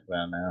you're talking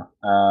about now.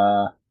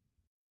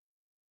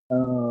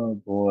 Oh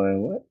boy,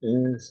 what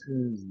is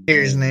his name?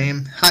 Here's his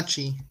name.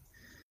 Hachi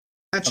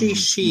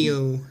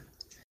Shio.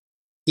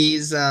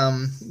 He's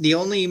the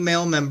only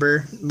male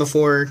member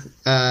before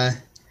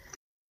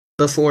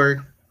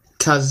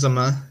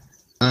Kazuma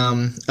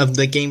of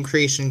the Game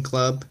Creation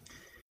Club.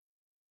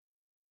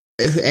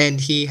 And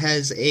he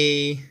has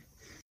a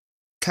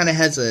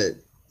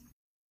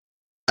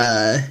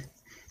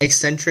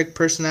eccentric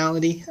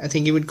personality, I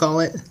think you would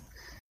call it.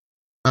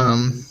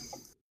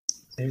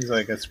 He's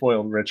like a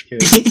spoiled rich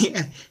kid.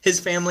 Yeah, his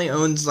family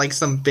owns like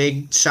some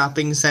big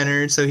shopping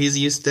center, so he's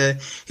used to.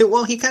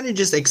 Well, he kind of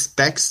just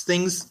expects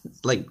things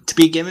like to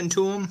be given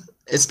to him,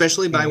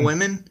 especially by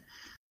women.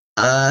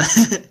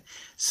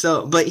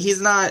 So, but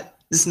he's not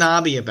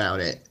snobby about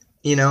it.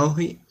 You know,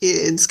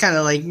 it's kind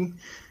of like.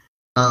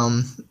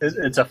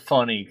 It's a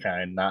funny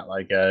kind, not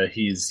like a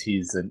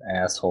he's an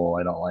asshole,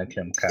 I don't like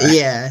him kind.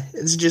 Yeah,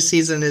 it's just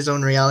he's in his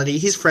own reality.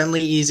 He's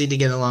friendly, easy to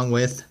get along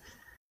with,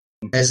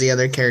 as the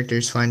other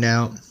characters find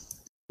out.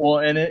 Well,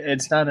 and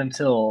it's not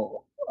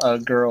until a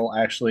girl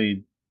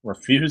actually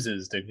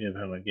refuses to give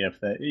him a gift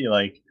that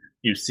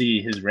you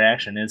see his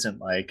reaction isn't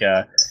like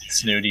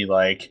snooty,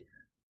 like,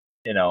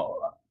 you know,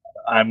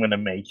 I'm gonna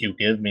make you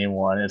give me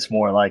one. It's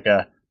more like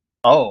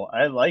oh,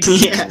 I like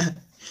you.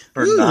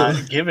 For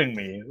not giving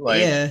me. What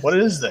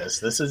is this?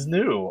 This is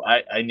new.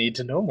 I need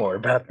to know more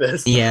about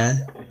this. Yeah,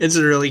 it's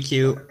really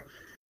cute.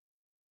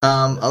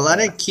 A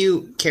lot of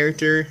cute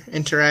character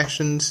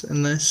interactions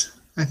in this,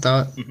 I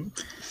thought. Mm-hmm.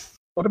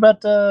 What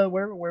about,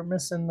 we're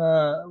missing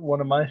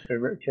one of my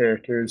favorite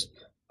characters,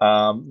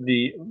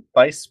 the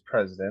Vice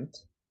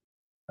President,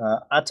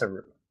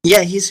 Ataru.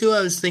 Yeah, he's who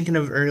I was thinking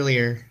of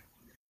earlier.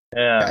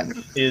 Yeah,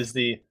 he is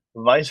the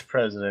Vice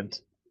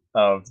President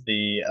of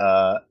the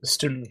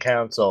student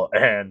council,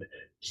 and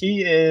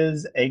he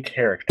is a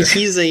character.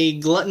 He's a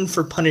glutton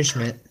for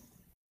punishment.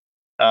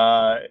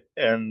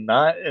 And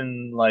not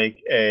in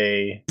like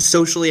a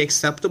socially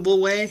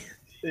acceptable way.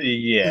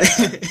 Yeah,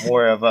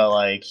 more of a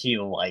like he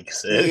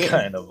likes it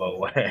kind of a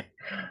way.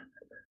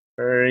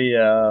 Very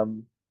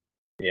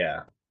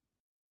yeah.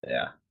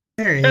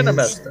 Kind of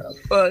messed up,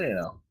 but you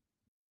know.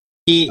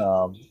 He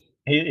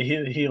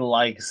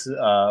likes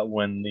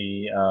when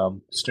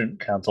the student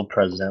council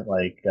president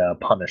like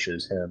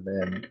punishes him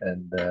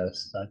and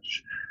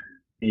such.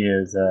 He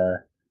is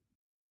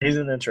he's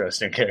an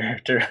interesting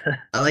character.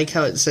 I like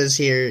how it says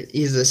here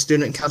he's a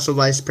student council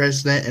vice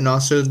president and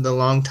also the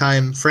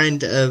longtime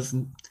friend of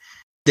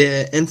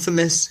the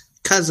infamous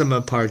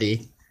Kazuma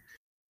Party.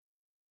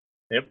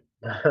 Yep.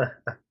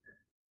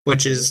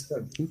 Which is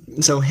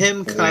so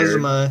him,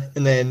 Kazuma,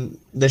 and then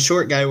the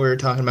short guy we were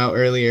talking about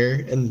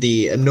earlier, and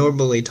the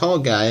abnormally tall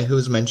guy who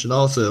was mentioned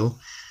also,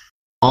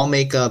 all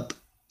make up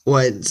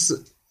what's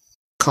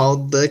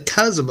called the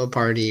Kazuma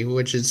Party,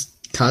 which is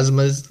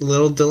Kazuma's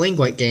little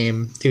delinquent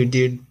game to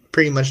do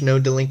pretty much no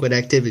delinquent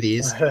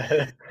activities.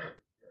 They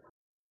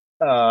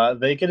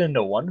get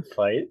into one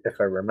fight, if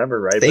I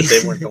remember right, but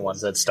they weren't the ones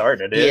that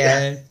started it.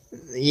 Yeah,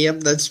 yep,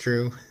 that's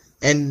true.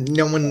 And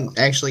no one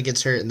actually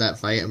gets hurt in that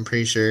fight, I'm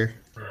pretty sure.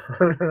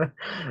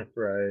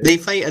 Right. They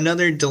fight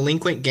another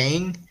delinquent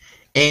gang,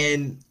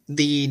 and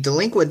the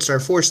delinquents are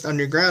forced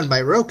underground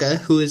by Roka,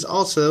 who is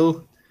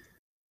also...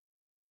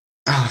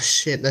 Oh,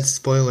 shit, that's a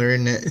spoiler,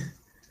 isn't it?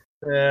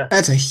 Yeah.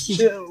 That's a...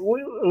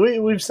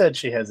 We've said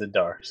she has a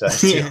dark side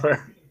to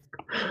her.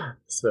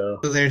 So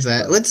there's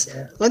that. Let's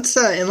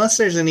unless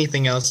there's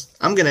anything else,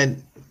 I'm gonna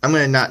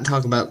not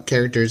talk about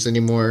characters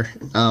anymore.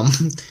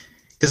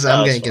 Because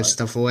I'm gonna give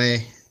stuff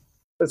away.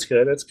 That's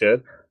good.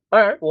 All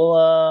right.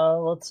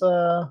 Well, let's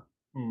go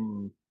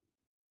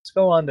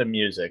on to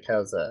music.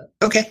 How's that?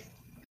 Okay.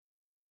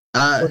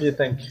 What do you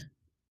think?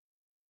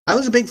 I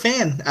was a big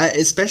fan,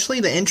 especially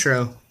the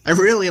intro. I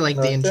really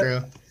liked the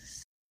intro.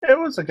 It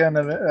was a kind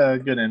of a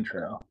good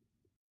intro.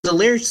 The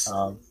lyrics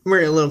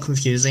were a little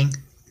confusing.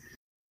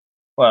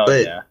 Well,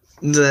 but yeah.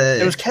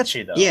 It was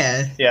catchy though.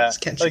 Yeah. Yeah. It was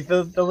catchy. Like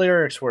the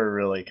lyrics were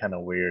really kind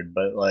of weird,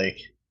 but like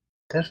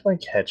definitely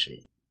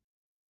catchy.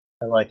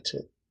 I liked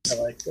it.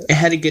 It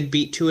had a good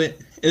beat to it.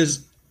 It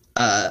was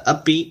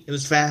upbeat. It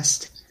was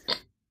fast.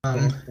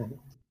 The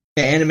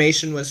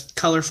animation was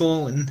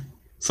colorful and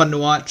fun to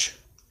watch.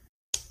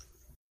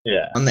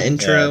 Yeah. On the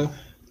intro.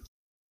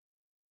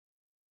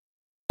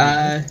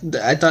 Yeah.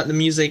 I thought the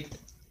music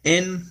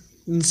in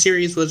the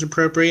series was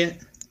appropriate.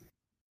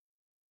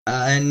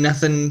 And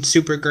nothing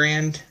super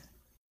grand.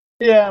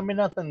 Yeah, I mean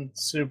nothing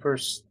super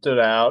stood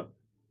out.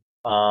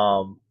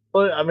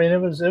 But I mean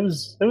it was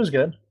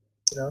good.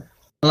 You know?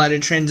 A lot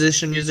of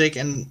transition music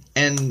and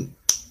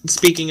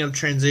speaking of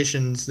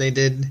transitions, they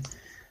did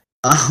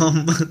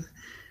a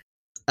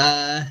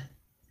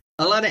lot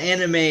of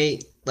anime,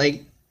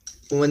 like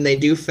when they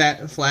do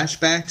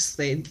flashbacks,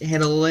 they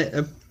handle it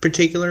a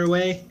particular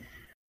way.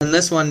 And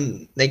this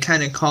one, they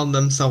kind of called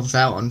themselves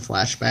out on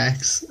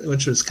flashbacks,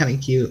 which was kind of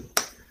cute.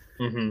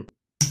 Mm-hmm.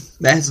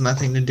 That has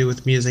nothing to do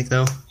with music,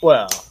 though.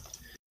 Well,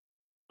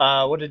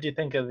 what did you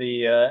think of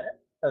the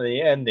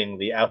ending,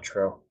 the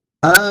outro?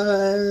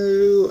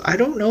 I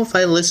don't know if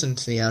I listened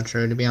to the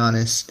outro, to be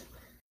honest.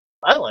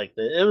 I liked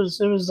it. It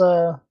was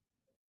interesting.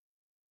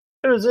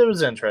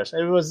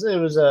 It was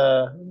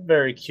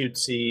very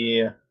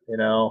cutesy, you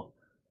know.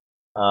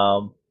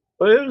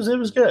 But it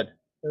was good.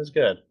 It was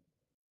good.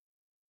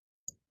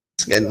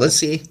 It's good. Let's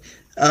see.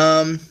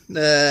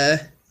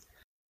 The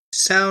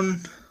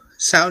sound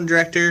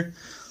director.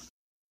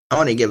 I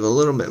want to give a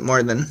little bit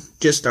more than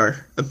just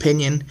our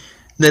opinion.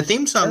 The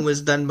theme song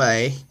was done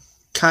by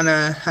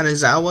Kana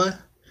Hanazawa.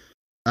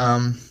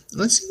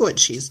 Let's see what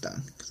she's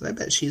done, because I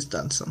bet she's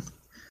done some.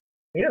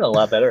 You're getting a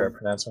lot better at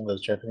pronouncing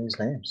those Japanese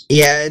names.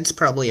 Yeah, it's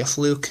probably a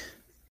fluke.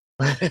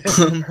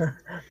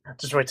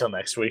 Just wait till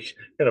next week.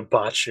 You're gonna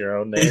botch your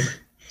own name.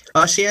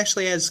 Oh, she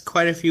actually has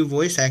quite a few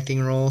voice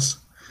acting roles.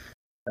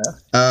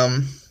 Yeah.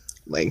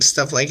 Like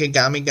stuff like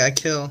Agami Ga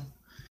Kill.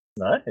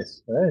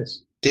 Nice.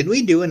 Did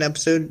we do an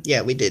episode?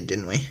 Yeah, we did,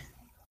 didn't we?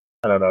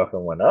 I don't know if it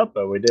went up,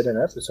 but we did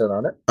an episode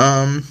on it.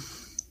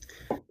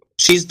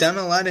 She's done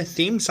a lot of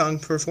theme song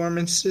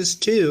performances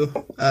too.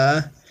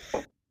 Baka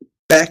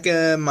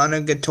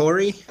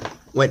Monogatari,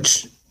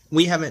 which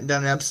we haven't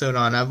done an episode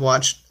on.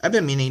 I've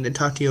been meaning to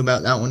talk to you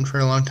about that one for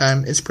a long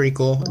time. It's pretty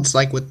cool. It's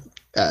like with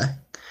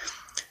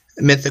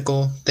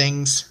mythical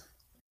things.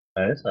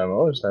 Nice.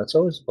 That's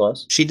always a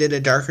plus. She did a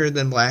Darker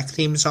Than Black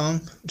theme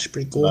song, which is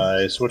pretty cool.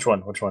 Nice. Which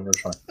one?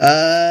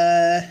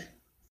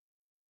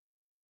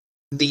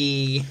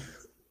 The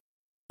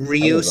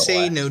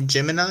Ryosei no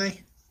Gemini.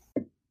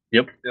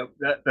 Yep.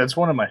 That's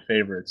one of my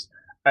favorites.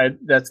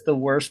 That's the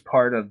worst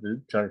part of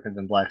the Darker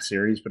Than Black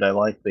series, but I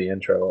like the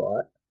intro a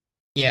lot.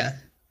 Yeah.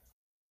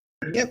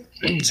 Yep.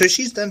 So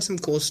she's done some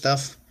cool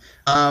stuff.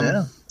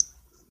 Yeah.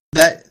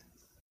 That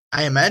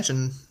I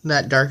imagine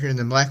that Darker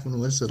Than Black one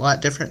was a lot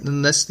different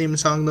than this theme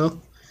song, though.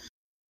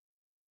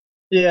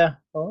 Yeah,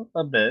 well,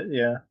 a bit.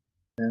 Yeah.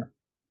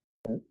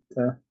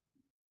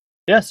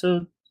 Yeah.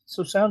 So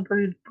sound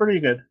pretty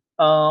good.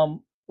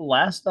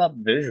 Last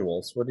up,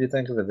 visuals. What do you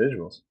think of the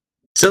visuals?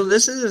 So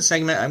this is a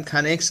segment I'm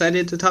kind of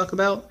excited to talk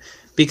about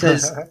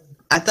because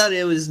I thought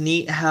it was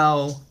neat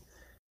how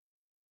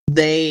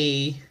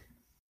they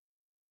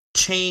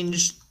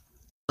changed.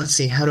 Let's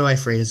see, how do I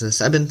phrase this?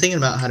 I've been thinking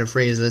about how to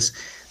phrase this.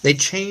 They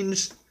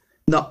changed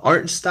the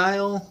art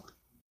style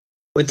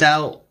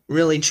without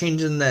really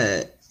changing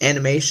the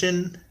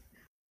animation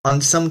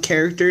on some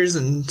characters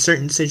in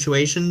certain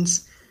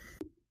situations.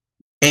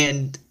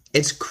 And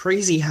it's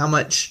crazy how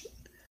much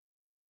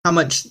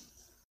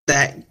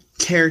that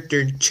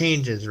character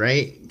changes,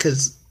 right?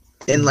 Because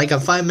in like a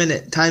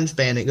 5-minute time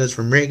span, it goes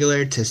from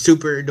regular to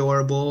super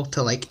adorable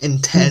to like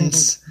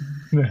intense.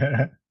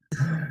 It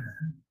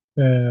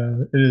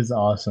is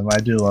awesome. I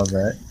do love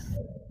that.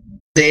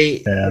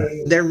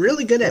 They're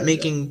really good at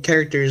making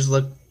characters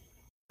look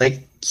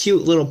like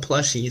cute little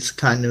plushies,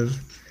 kind of.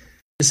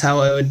 Is how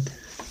I would.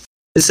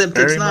 Except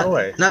very it's not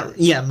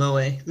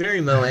moe.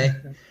 Very moe.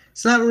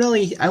 It's not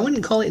really. I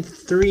wouldn't call it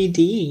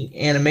 3D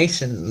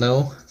animation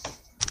though.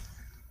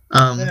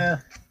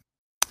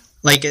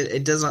 Like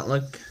it doesn't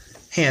look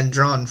hand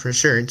drawn for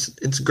sure.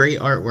 It's great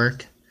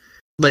artwork,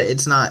 but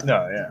it's not.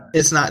 No, yeah.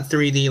 It's not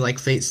 3D like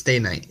Fate Stay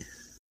Night.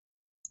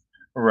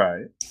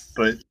 Right,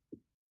 but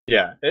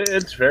yeah,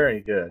 it's very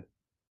good.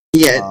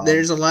 Yeah,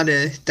 there's a lot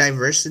of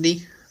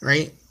diversity,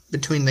 right,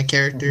 between the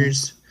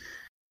characters,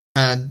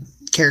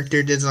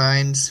 character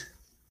designs.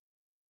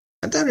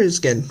 I thought it was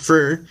good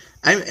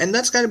and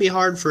that's got to be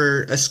hard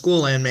for a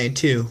school anime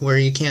too, where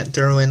you can't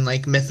throw in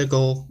like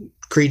mythical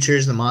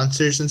creatures and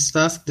monsters and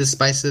stuff to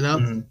spice it up.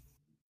 Mm-hmm.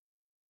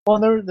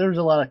 Well, there's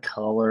a lot of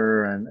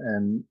color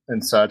and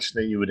such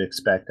that you would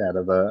expect out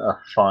of a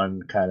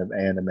fun kind of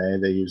anime.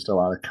 They used a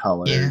lot of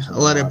colors. Yeah, a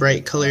lot of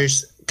bright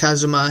colors.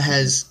 Kazuma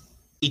has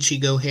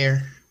Ichigo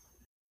hair.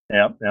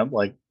 Yep,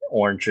 like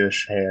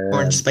orangish hair.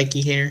 Orange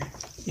spiky hair.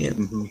 Yeah.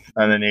 Mm-hmm.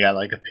 And then you got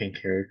like a pink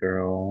hair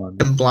girl.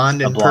 And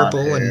blonde and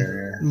purple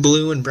hair. And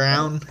blue and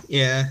brown.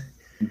 Yeah.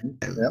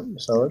 Mm-hmm. Yep,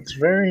 so it's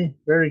very,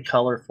 very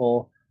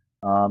colorful.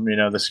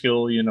 The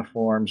school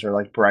uniforms are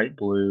like bright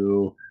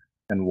blue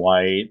and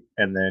white,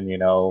 and then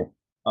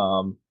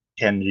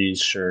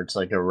Kenji's shirt's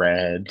like a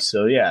red.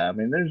 So yeah, I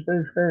mean there's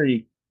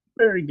very,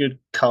 very good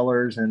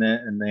colors in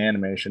it, and the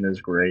animation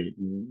is great.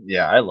 And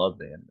yeah, I love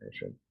the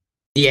animation.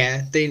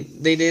 Yeah, they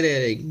did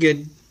a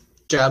good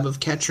job of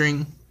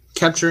capturing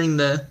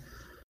the,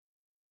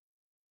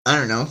 I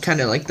don't know, kind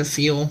of like the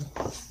feel.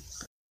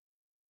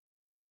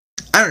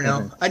 I don't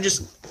know. I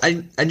just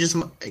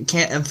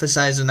can't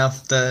emphasize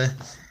enough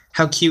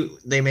how cute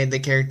they made the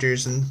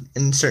characters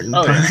in certain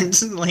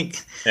parts.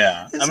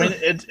 Yeah. I mean,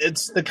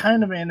 it's the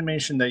kind of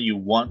animation that you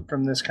want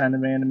from this kind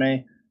of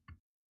anime,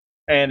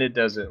 and it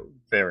does it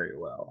very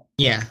well.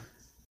 Yeah,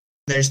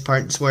 there's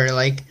parts where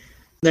like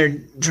they're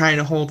trying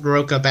to hold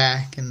Roka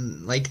back,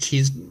 and like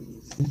she's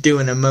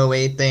doing a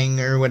moe thing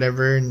or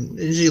whatever, and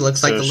she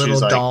looks like a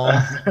little doll.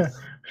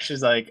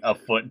 She's like a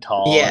foot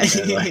tall. Yeah,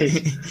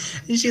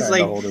 she's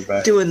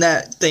like doing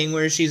that thing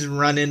where she's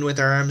running with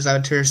her arms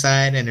out to her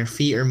side and her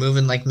feet are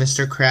moving like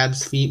Mr.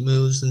 Krabs' feet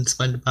moves in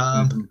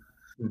SpongeBob. Mm-hmm.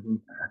 Mm-hmm.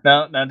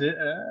 Now,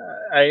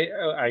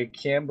 I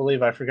can't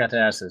believe I forgot to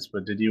ask this,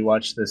 but did you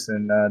watch this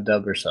in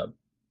dub or sub?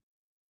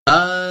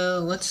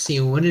 Let's see.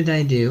 What did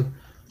I do?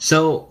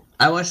 So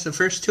I watched the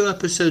first 2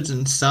 episodes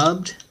in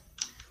subbed,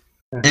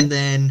 and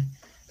then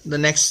the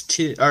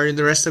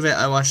rest of it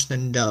I watched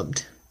in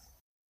dubbed.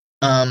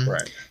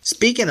 Right.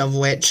 Speaking of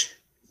which,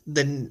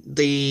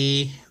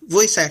 the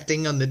voice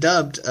acting on the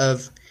dubbed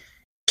of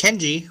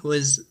Kenji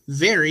was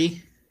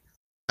very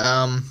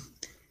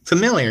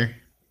familiar.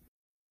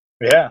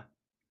 Yeah,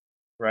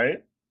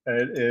 right?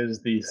 It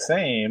is the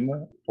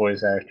same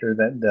voice actor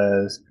that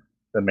does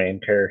the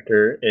main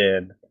character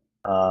in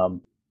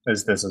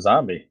Is This a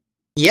Zombie?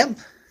 Yep.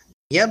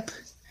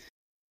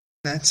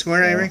 That's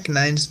where I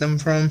recognize them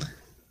from.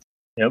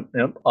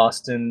 Yep.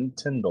 Austin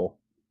Tyndall.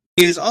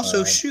 He was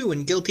also Shu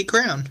in Guilty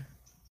Crown.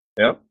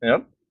 Yep.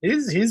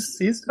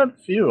 He's done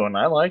a few, and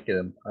I like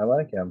him.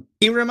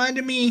 He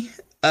reminded me,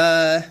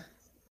 at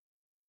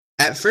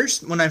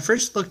first, when I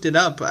first looked it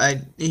up,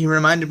 he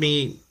reminded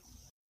me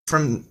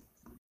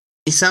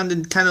he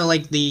sounded kind of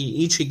like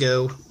the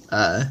Ichigo,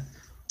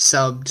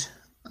 subbed,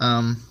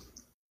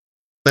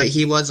 but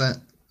he wasn't.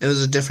 It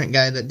was a different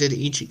guy that did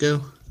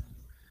Ichigo.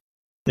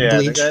 Yeah,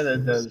 Bleach. the guy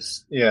that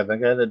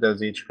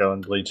does Ichigo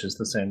and Bleach is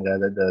the same guy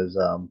that does,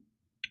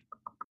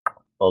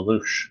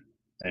 Lelouch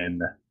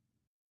and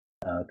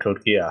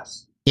Code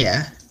Geass.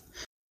 Yeah,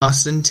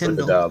 Austin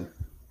Tyndall.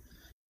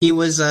 He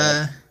was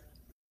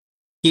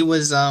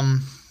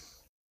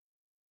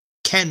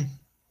Ken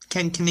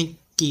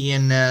Kaneki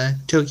in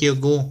Tokyo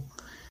Ghoul.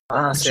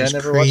 See, I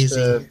never watched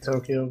the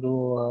Tokyo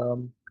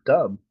Ghoul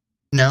dub.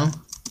 No.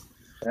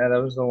 Yeah,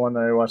 that was the one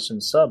that I watched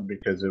in sub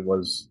because it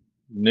was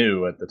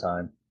new at the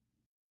time.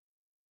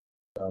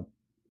 So,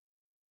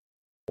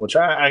 which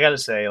I gotta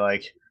say,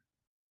 like,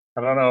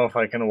 I don't know if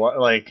I can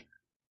like.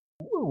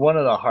 One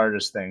of the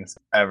hardest things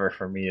ever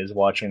for me is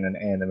watching an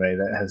anime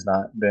that has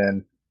not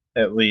been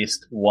at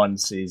least one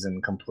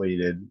season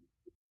completed,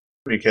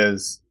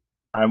 because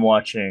I'm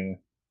watching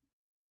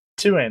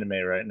 2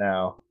 anime right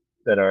now,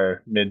 that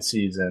are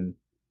mid-season.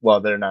 Well,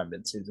 they're not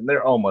mid-season.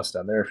 They're almost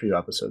done. They're a few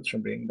episodes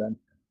from being done.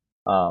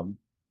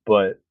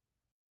 But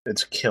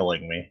it's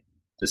killing me.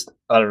 Just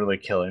utterly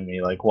killing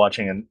me. Like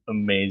watching an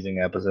amazing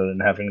episode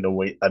and having to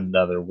wait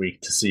another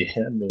week to see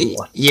a new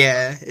one.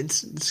 Yeah,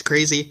 it's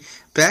crazy.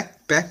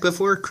 Back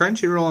before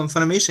Crunchyroll and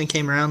Funimation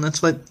came around,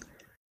 that's what...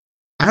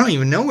 I don't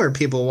even know where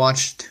people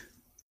watched.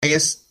 I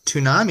guess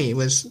Toonami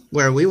was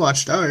where we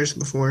watched ours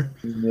before.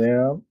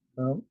 Yeah.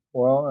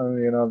 Well,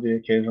 the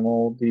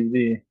occasional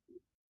DVD.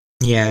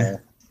 Yeah.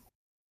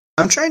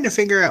 I'm trying to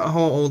figure out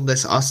how old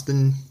this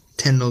Austin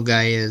Tyndall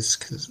guy is,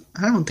 because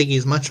I don't think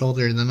he's much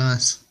older than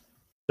us.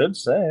 Should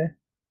say.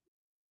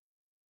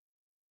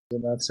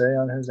 Did not say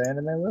on his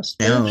anime list?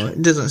 No,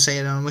 it doesn't say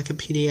it on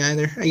Wikipedia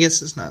either. I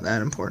guess it's not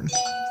that important.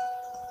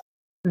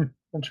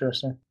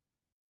 Interesting.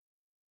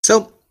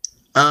 So,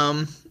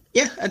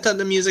 yeah, I thought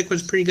the music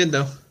was pretty good,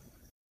 though.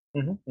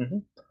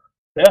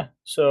 Yeah,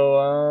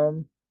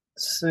 so,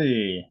 let's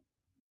see.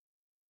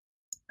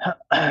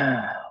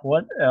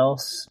 What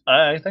else?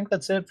 I think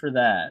that's it for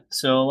that.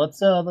 So let's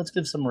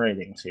give some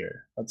ratings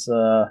here. Let's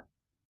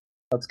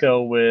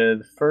go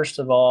with, first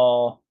of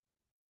all,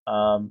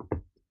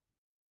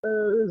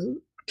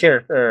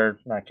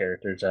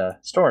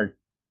 story.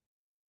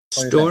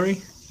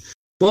 Story?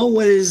 Well,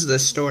 what is the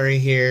story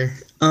here?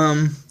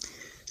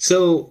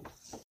 So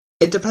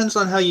it depends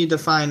on how you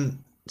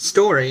define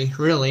story,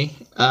 really.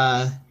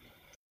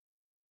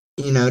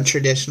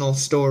 Traditional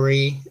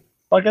story.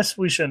 Well, I guess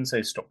we shouldn't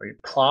say story.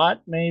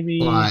 Plot, maybe?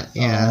 Plot,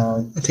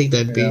 yeah. I think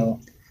that'd be...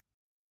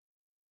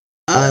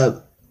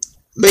 But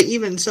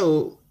even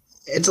so,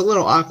 it's a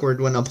little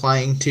awkward when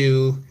applying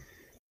to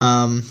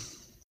anime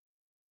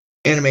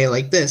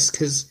like this,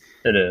 because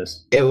it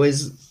is.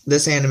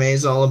 This anime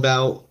is all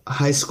about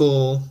high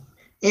school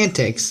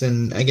antics,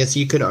 and I guess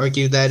you could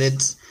argue that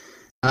it's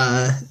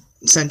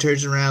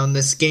centers around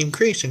this game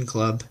creation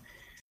club.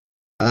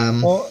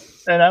 Well,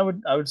 and I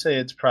would say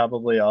it's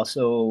probably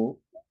also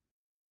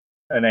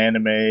an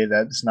anime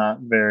that's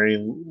not very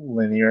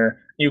linear.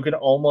 You can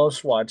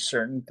almost watch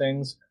certain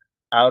things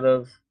out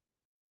of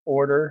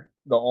order.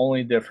 The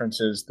only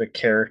difference is the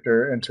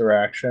character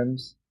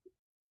interactions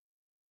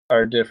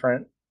are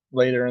different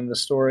later in the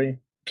story,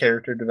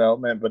 character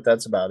development, but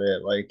that's about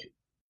it. Like,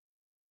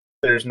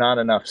 there's not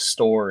enough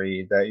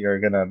story that you're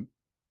gonna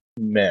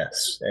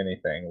miss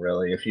anything,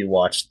 really, if you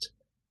watched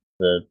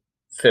the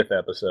 5th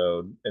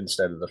episode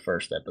instead of the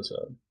 1st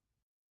episode.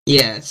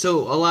 Yeah, so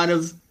a lot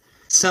of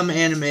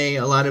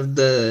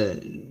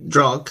the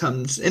draw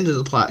comes into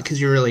the plot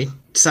because you're really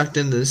sucked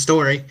into the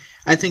story.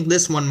 I think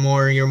this one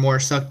you're more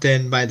sucked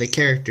in by the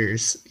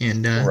characters,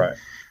 and right.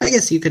 I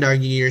guess you could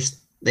argue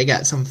they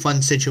got some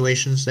fun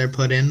situations they're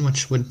put in,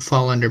 which would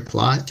fall under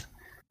plot.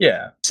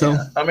 Yeah. So,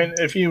 yeah. I mean,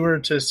 if you were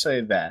to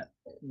say that,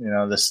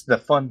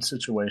 the fun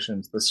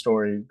situations, the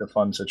story, the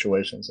fun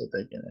situations that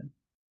they get in.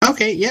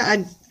 Okay,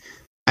 yeah,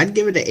 I'd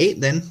give it an 8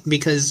 then,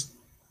 because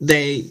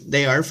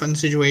they are fun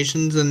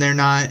situations, and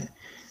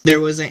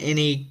there wasn't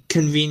any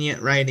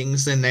convenient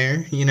writings in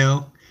there,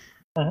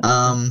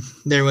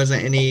 There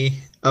wasn't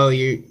any,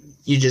 you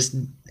just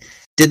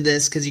did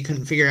this because you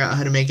couldn't figure out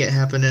how to make it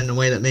happen in a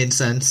way that made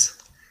sense.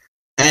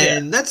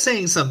 And that's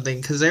saying something,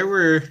 because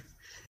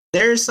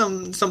there's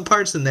some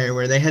parts in there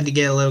where they had to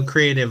get a little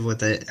creative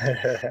with it.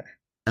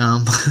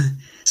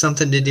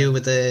 Something to do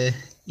with a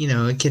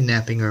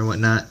kidnapping or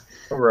whatnot.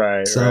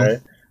 Right, so,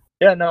 right.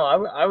 Yeah, no,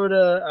 I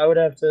would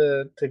have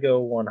to go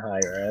one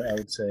higher. I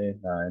would say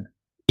 9.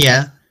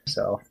 Yeah.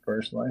 Myself,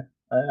 personally.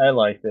 I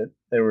liked it.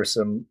 There were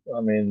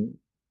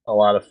a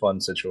lot of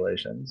fun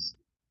situations.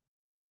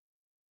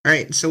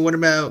 Alright, so what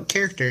about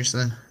characters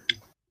then?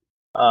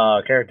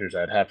 Characters,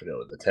 I'd have to go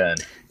with a 10.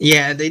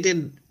 Yeah, they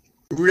did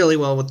really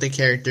well with the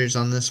characters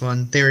on this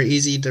one. They were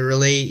easy to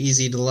relate,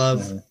 easy to love.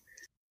 Mm-hmm.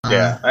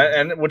 Yeah,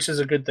 and which is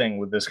a good thing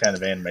with this kind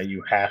of anime.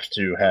 You have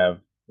to have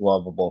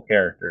lovable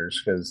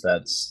characters, because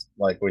that's,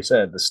 like we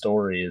said, the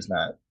story is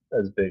not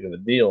as big of a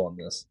deal in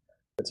this.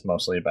 It's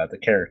mostly about the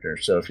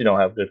characters. So if you don't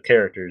have good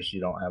characters,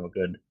 you don't have a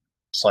good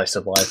slice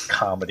of life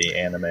comedy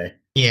anime.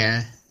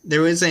 Yeah,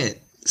 there wasn't.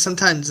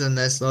 Sometimes in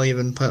this, they'll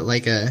even put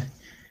like a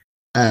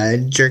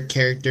jerk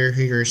character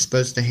who you're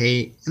supposed to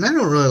hate, and I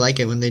don't really like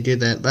it when they do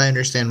that, but I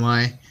understand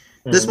why.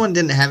 Mm. This one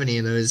didn't have any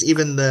of those.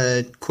 Even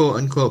the quote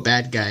unquote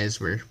bad guys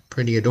were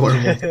pretty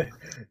adorable.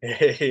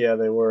 Yeah,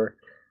 they were.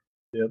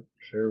 Yep,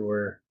 sure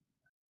were.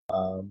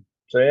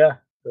 So yeah,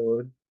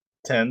 so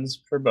 10s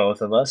for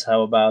both of us.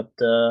 How about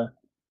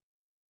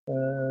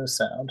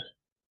sound?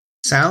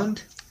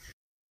 Sound?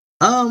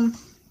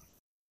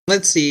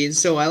 Let's see.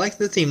 So I like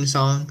the theme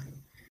song.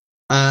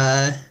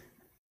 I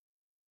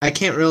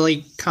can't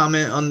really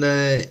comment on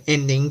the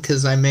ending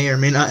because I may or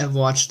may not have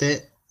watched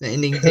it. The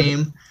ending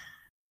theme.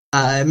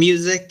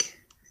 Music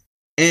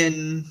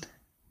in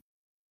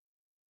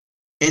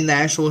the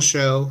actual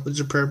show was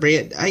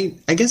appropriate. I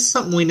guess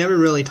something we never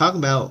really talk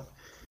about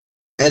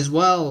as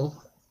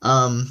well,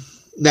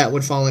 that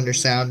would fall under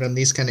sound on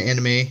these kind of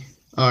anime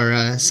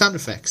are sound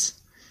effects.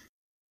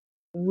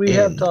 We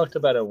have talked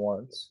about it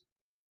once.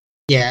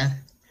 Yeah.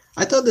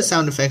 I thought the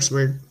sound effects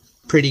were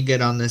pretty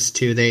good on this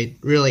too. They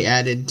really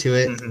added to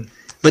it,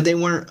 but they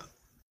weren't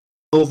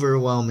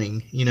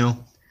overwhelming, you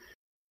know.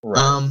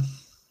 Right.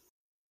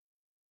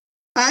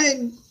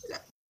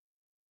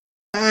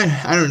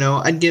 I don't know.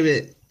 I'd give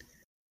it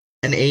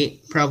an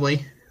 8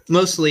 probably,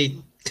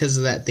 mostly because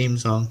of that theme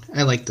song.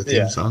 I like the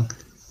theme song.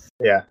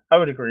 Yeah, I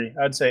would agree.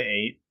 I'd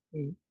say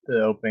 8.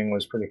 The opening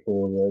was pretty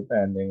cool. The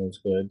ending was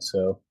good.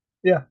 So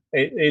yeah,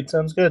 8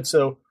 sounds good.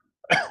 So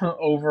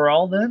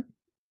overall, then.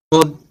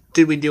 Well,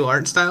 did we do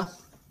art style?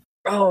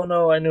 Oh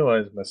no, I knew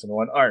I was missing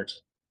one. Art.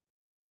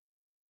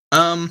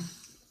 I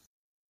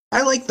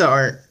like the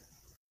art.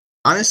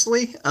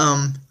 Honestly,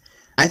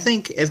 I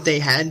think if they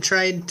had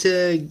tried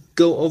to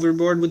go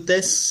overboard with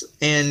this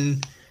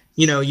and,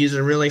 you know, use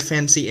a really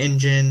fancy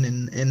engine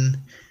and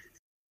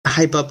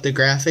hype up the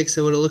graphics,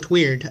 it would have looked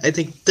weird. I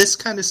think this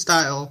kind of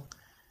style,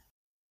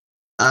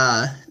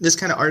 this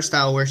kind of art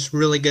style works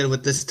really good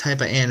with this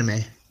type of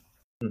anime.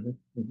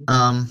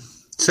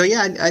 So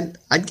yeah,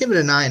 I'd give it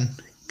a 9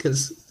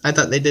 because I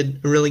thought they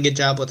did a really good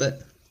job with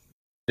it.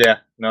 Yeah,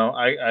 no,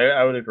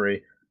 I would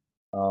agree.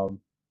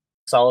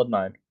 Solid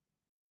 9.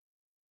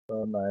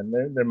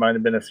 There might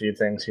have been a few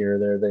things here or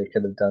there they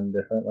could have done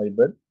differently,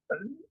 but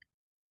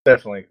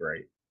definitely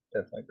great.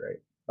 Definitely great.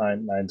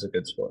 9's a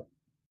good score.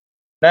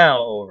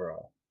 Now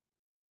overall.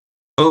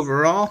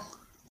 Overall,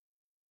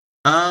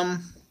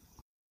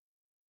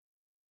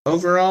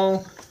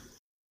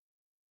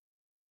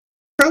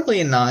 probably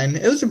a 9.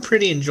 It was a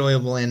pretty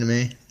enjoyable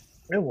anime.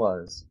 It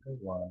was.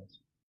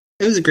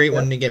 It was a great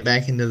one to get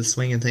back into the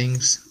swing of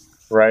things.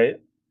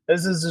 Right.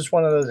 This is just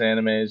one of those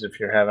animes. If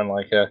you're having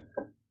like a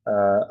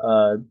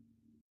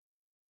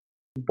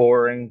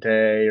boring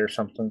day or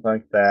something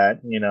like that,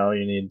 you know,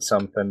 you need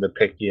something to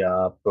pick you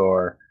up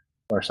or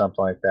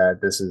something like that.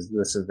 This is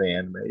the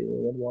anime you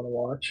would want to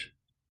watch.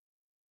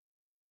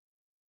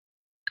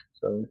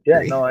 So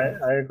yeah, no,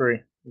 I agree.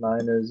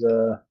 9's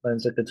a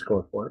good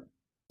score for it.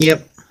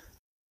 Yep.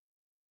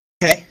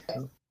 Okay.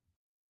 All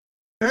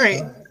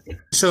right.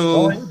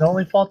 So the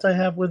only fault I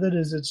have with it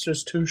is it's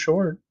just too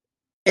short.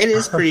 It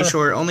is pretty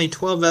short. Only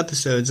 12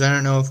 episodes. I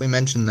don't know if we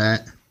mentioned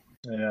that.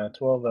 Yeah,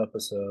 12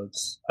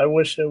 episodes. I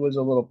wish it was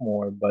a little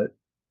more, but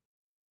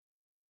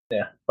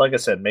yeah, like I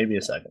said, maybe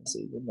a second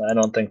season. I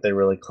don't think they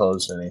really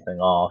closed anything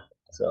off.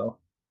 So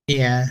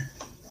yeah.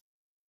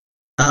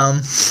 I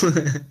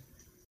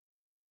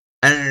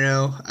don't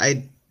know.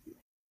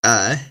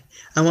 I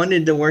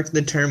wanted to work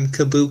the term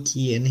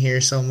kabuki in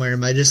here somewhere,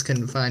 but I just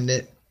couldn't find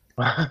it.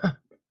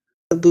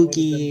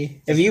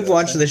 Kabuki. If you've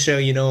watched the show,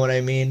 you know what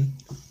I mean.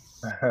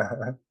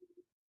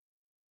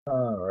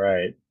 All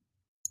right.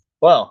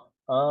 Well,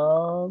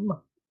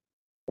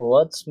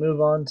 let's move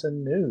on to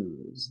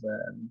news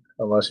then.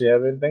 Unless you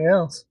have anything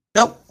else.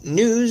 Nope.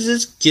 News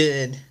is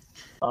good.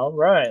 All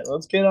right,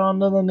 let's get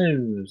on to the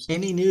news.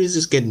 Any news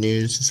is good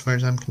news, as far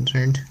as I'm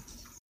concerned.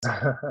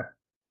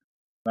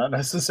 Not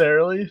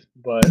necessarily,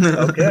 but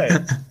okay.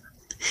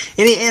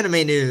 Any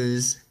anime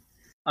news?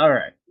 All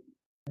right.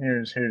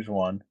 Here's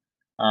one.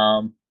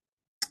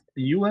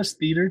 The U.S.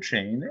 theater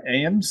chain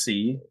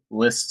AMC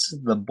lists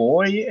The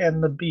Boy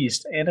and the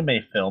Beast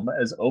anime film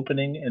as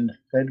opening in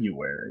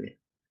February.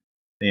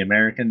 The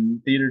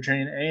American theater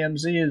chain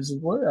AMC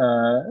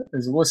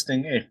is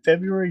listing a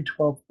February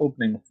 12th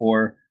opening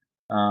for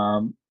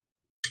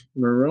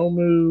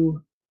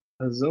Hiromu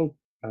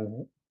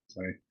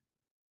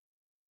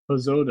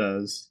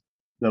Hosoda's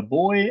The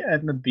Boy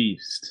and the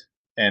Beast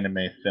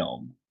anime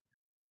film.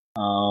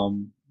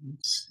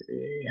 Let's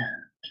see.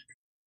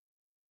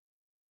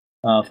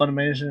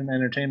 Funimation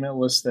Entertainment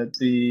lists that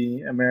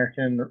the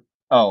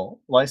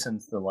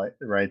licensed the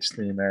rights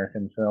to the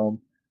American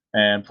film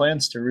and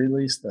plans to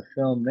release the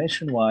film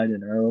nationwide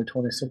in early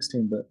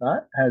 2016, but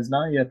has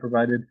not yet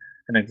provided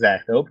an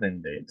exact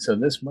opening date. So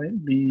this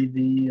might be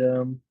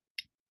the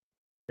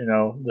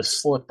the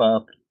slip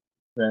up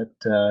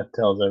that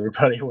tells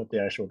everybody what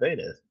the actual date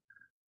is.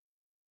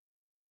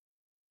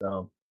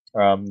 So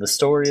the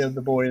story of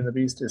The Boy and the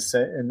Beast is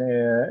set in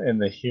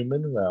the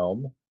human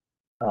realm,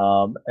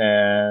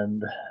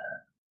 and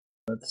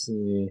let's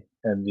see,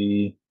 and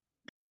the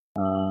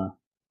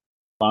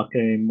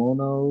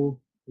Bakemono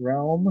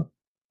realm.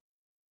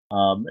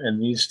 In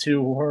these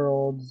two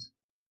worlds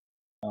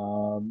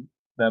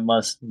that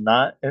must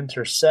not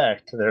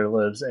intersect, there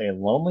lives a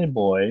lonely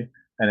boy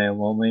and a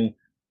lonely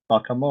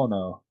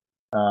Bakemono.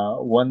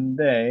 One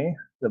day,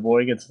 the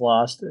boy gets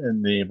lost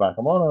in the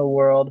Bakemono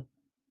world,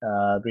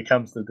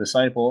 becomes the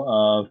disciple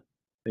of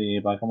the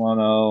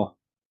Bakemono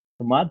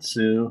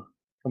Kumatetsu,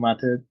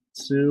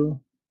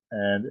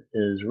 and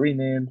is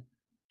renamed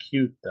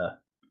Kyuta.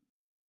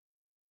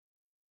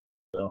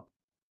 So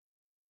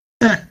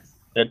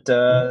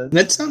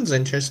that sounds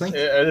interesting.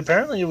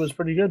 Apparently, it was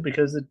pretty good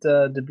because it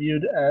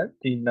debuted at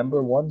the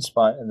number 1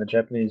 spot in the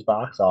Japanese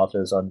box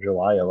office on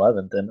July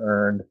 11th and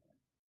earned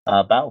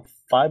about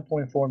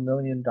 $5.4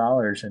 million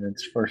in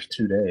its first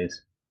 2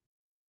 days.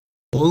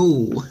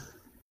 Ooh.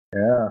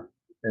 Yeah.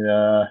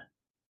 It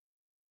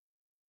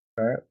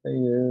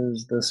apparently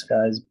is this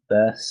guy's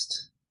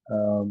best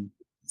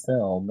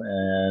film,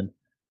 and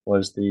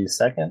was the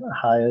second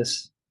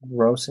highest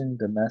grossing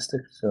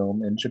domestic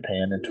film in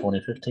Japan in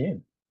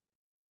 2015.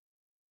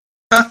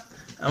 Huh.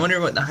 I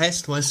wonder what the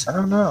highest was. I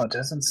don't know. It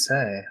doesn't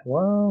say.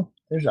 Well,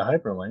 there's a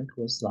hyperlink.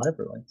 What's the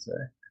hyperlink say?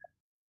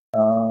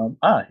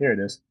 Here it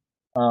is.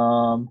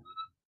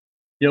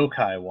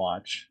 Yokai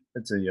Watch.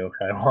 It's a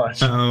Yokai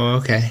Watch. Oh,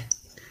 okay.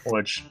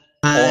 Which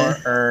Like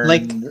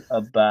earned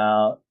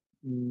about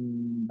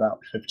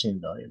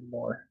 15 million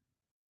more.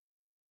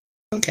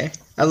 Okay,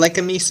 I like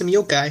me some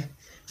yokai.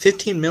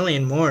 15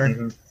 million more,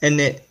 and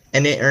it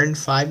earned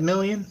 5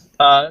 million.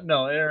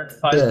 No, it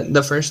earned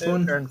the first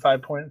one earned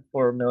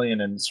 5.4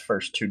 million in its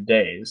first 2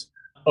 days.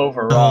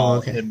 Overall,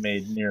 okay. It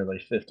made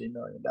nearly $50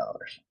 million.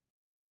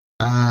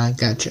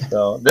 Gotcha.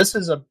 So this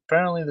is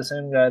apparently the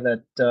same guy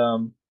that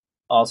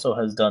also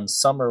has done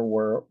Summer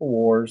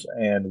Wars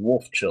and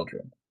Wolf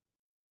Children.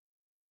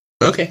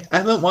 Okay, I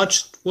haven't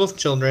watched Wolf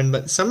Children,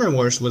 but Summer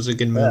Wars was a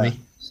good movie. Yeah,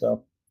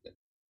 so,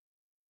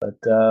 but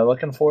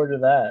looking forward to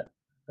that.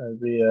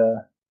 That'd be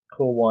a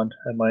cool one.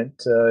 I might,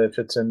 if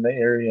it's in the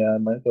area, I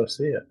might go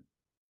see it.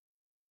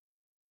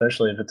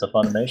 Especially if it's a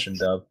Funimation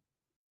dub.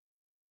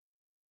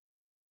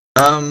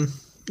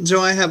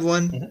 So I have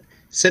one.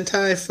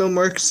 Sentai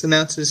Filmworks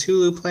announces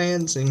Hulu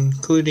plans,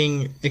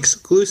 including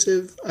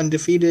exclusive,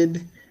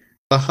 undefeated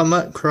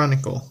Bahamut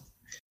Chronicle.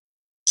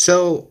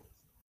 So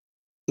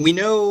we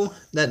know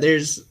that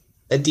there's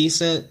a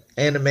decent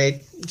anime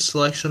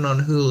selection on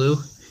Hulu,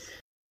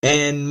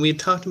 and we've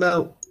talked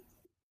about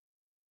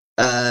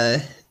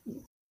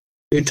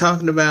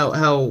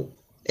how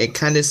it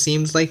kind of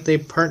seems like they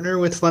partner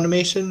with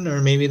Funimation,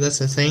 or maybe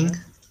that's a thing.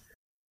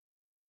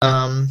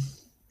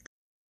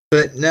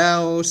 But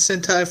now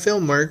Sentai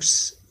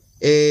Filmworks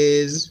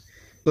is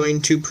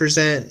going to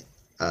present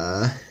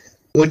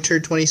Winter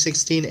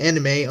 2016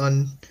 anime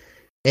on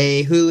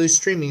a Hulu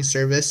streaming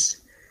service,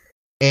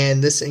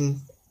 and this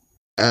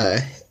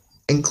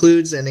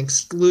includes an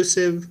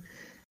exclusive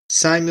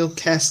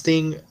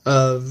simulcasting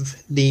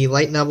of the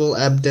light novel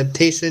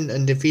adaptation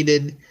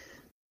Undefeated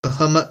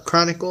Bahamut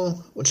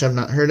Chronicle, which I've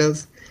not heard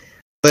of.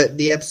 But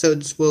the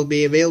episodes will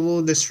be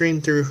available to stream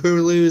through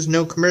Hulu's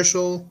no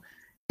commercial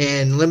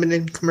and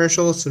limited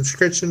commercial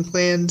subscription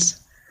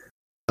plans.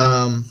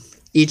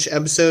 Each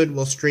episode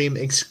will stream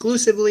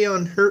exclusively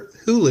on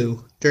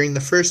Hulu during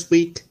the first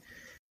week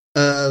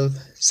of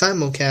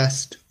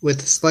simulcast,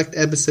 with select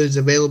episodes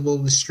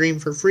available to stream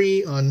for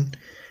free on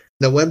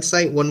the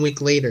website 1 week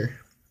later.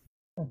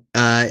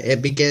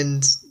 It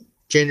begins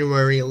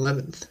January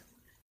 11th,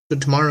 so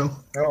tomorrow.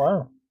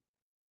 Oh,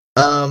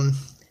 wow.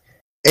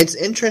 It's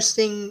an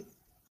interesting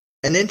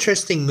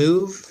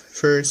move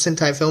for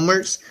Sentai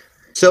Filmworks.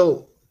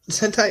 So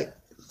Sentai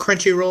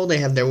Crunchyroll, they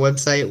have their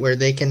website where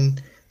they can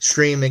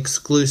stream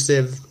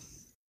exclusive,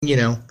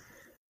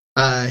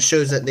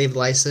 shows that they've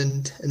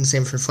licensed, and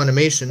same for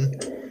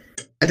Funimation.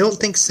 I don't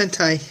think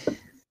Sentai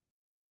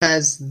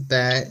has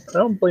that. I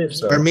don't believe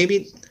so. Or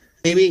maybe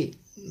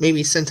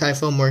Sentai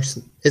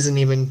Filmworks isn't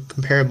even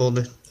comparable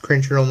to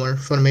Crunchyroll or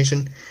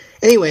Funimation.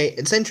 Anyway,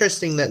 it's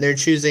interesting that they're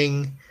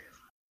choosing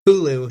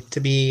Hulu to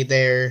be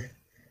their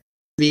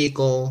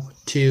vehicle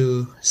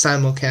to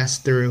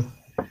simulcast through.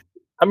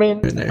 I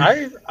mean,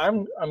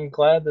 I'm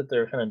glad that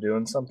they're kind of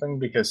doing something,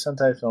 because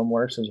Sentai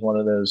Filmworks is one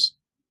of those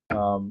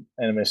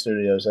anime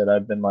studios that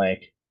I've been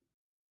like,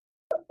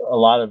 a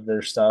lot of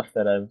their stuff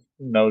that I've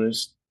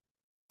noticed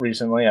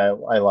recently I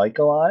like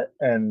a lot,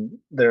 and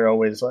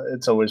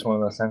it's always one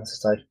of those things.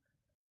 It's like,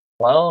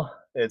 well,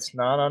 it's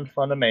not on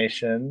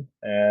Funimation,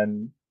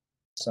 and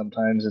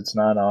sometimes it's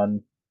not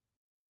on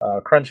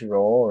Crunchyroll,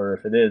 or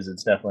if it is,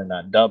 it's definitely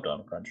not dubbed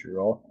on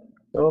Crunchyroll.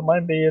 So it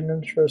might be an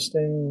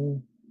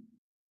interesting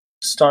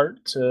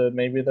start to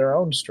maybe their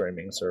own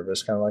streaming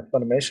service, kind of like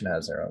Funimation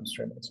has their own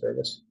streaming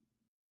service.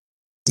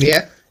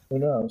 Yeah. Who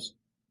knows?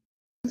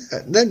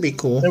 That'd be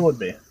cool. It would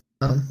be.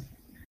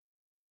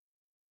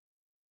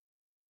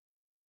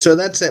 So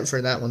that's it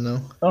for that one,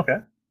 though. Okay.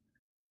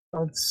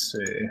 Let's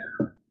see.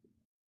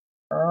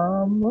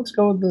 Let's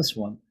go with this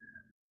one.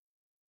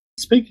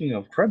 Speaking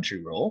of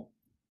Crunchyroll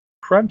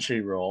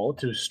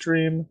to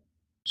stream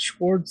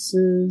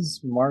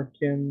Schwartz's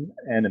Marken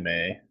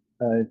anime.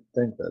 I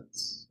think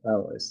that's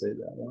how I say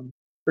that one.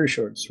 Pretty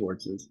sure it's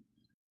Schwartz's.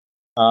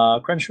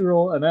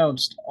 Crunchyroll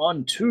announced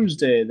on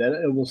Tuesday that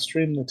it will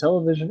stream the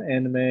television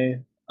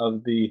anime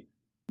of the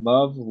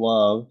Love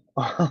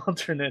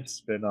alternate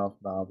spin-off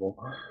novel.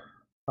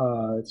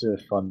 It's a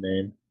fun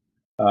name.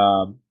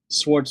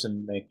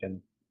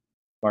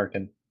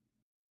 Marken.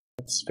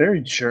 It's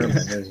very German,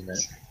 isn't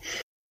it?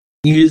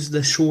 Use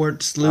the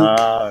Schwartz loop.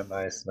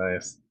 Nice.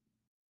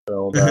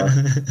 Build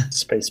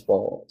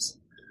Spaceballs.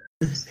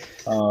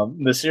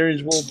 The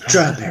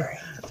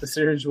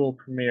series will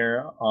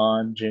premiere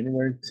on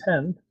January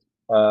 10th,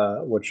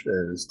 which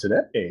is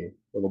today.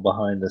 A little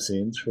behind the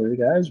scenes for you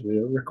guys. We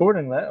are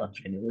recording that on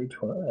January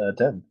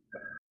 10th.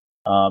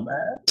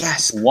 At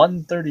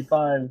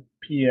 1:35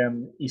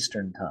 p.m.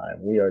 Eastern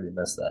Time. We already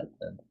missed that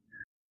then.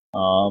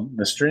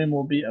 The stream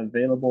will be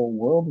available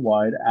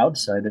worldwide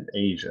outside of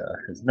Asia,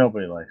 because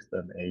nobody likes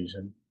them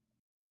Asian.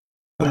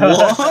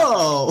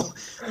 Whoa!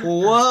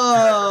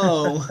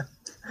 Whoa!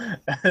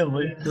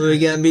 We're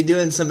gonna be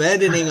doing some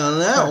editing on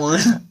that one.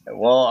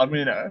 Well, I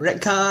mean,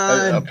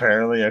 retcon.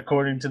 Apparently,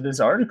 according to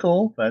this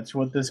article, that's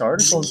what this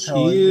article is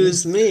telling me.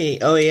 Excuse me.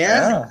 Oh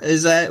yeah?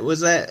 Was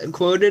that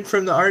quoted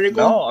from the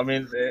article? No, I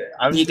mean,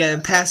 you gonna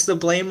pass the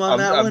blame on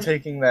that one? I'm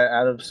taking that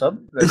out of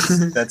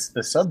that's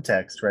the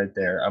subtext right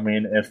there. I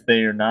mean, if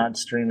they are not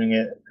streaming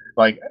it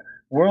like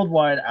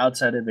worldwide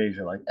outside of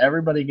Asia, like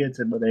everybody gets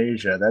it but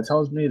Asia, that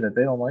tells me that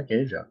they don't like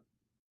Asia.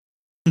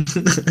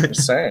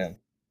 Just saying.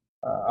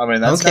 I mean,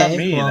 that's not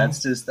me. Well,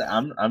 that's just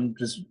I'm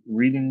just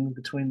reading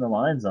between the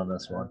lines on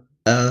this one.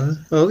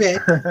 Okay.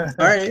 All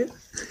right.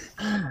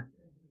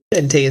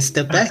 Gonna take a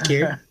step back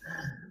here.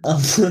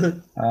 Yeah,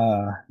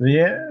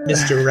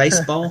 Mr. Rice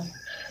Ball.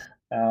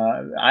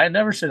 I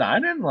never said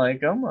I didn't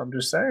like them. I'm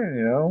just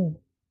saying,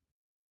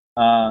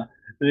 the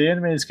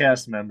anime's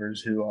cast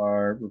members who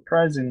are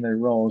reprising their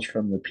roles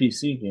from the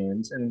PC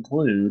games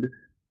include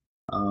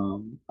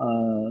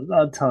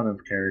a ton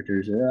of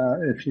characters.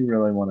 If you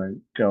really want to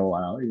go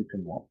out, you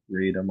can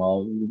read them.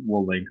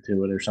 We'll link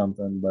to it or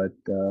something, but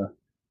no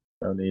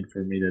need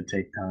for me to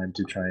take time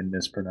to try and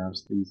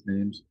mispronounce these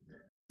names.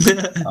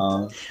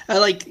 I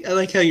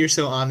like how you're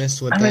so honest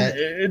with that.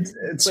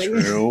 It's like,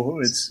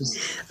 true. It's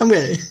just I'm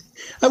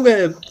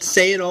gonna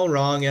say it all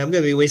wrong, and I'm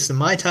gonna be wasting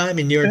my time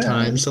and your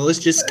time. So let's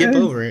just skip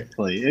over it.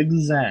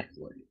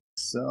 Exactly.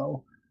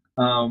 So,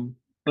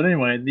 but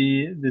anyway,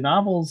 the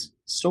novel's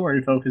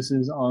story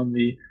focuses on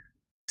the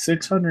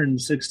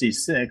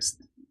 666th,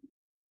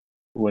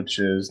 which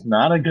is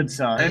not a good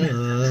sign. In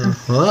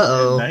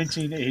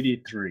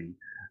 1983.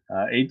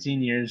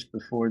 18 years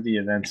before the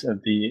events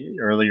of the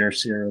earlier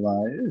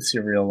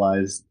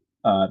serialized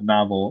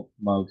novel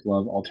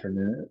Love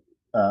Alternative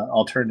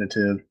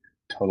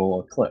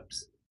Total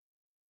Eclipse.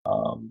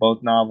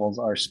 Both novels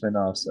are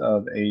spin-offs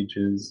of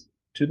Age's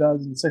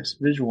 2006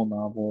 visual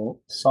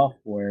novel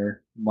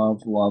Software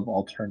Love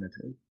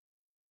Alternative.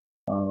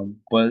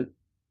 But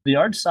the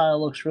art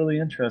style looks really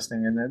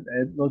interesting, and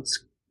it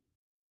looks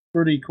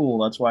pretty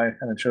cool. That's why I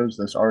kind of chose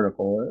this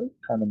article. It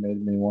kind of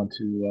made me want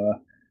to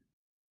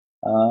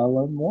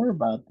learn more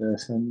about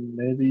this and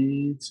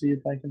maybe see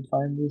if I can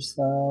find this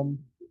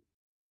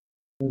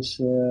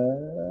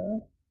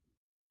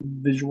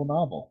visual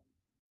novel.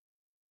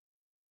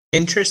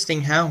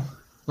 Interesting how?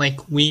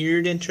 Like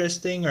weird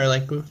interesting, or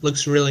like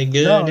looks really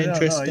good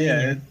interesting?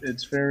 No, yeah,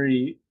 it's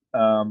very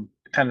kind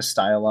of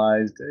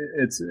stylized.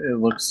 It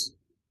looks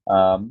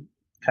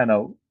kind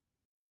of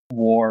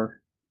war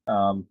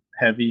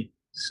heavy.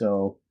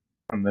 So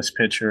from this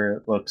picture,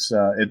 it looks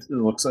like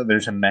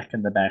there's a mech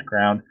in the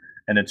background,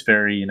 and it's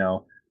very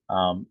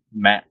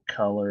matte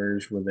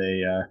colors with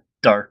a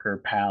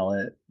darker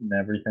palette and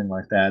everything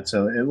like that.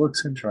 So it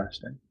looks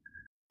interesting.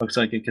 Looks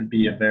like it could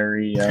be a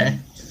very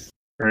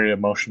very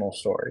emotional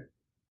story.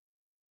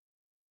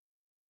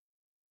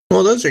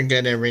 Well, those are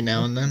good every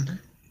now and then.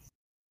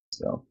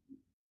 So, all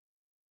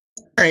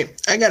right,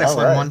 I got a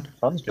fun one.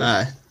 Sounds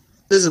good.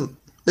 This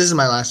is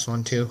my last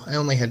one too. I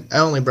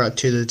only brought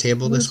two to the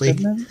table this week.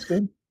 That's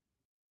good.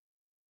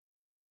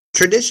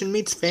 Tradition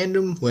meets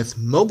fandom with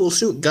Mobile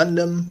Suit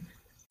Gundam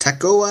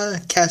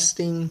Takoa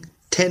casting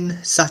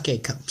 10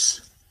 sake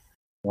cups.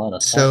 A lot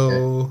of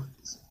sake.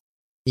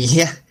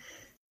 Yeah.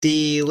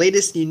 The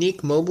latest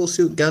unique Mobile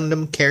Suit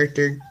Gundam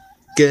character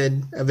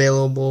good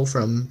available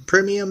from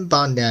Premium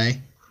Bandai.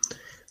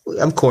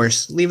 Of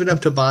course, leave it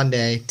up to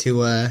Bandai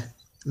to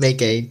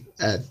make a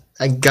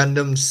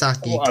Gundam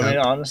sake cup. I mean,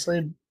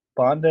 honestly,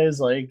 Bandai is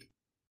like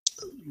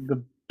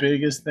the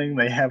biggest thing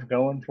they have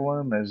going for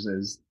them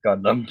is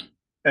Gundam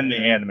in the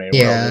anime world,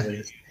 at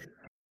least.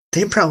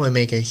 They probably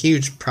make a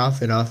huge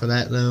profit off of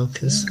that, though,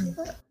 because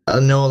I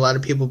know a lot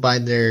of people buy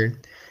their...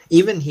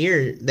 Even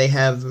here, they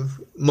have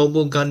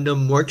mobile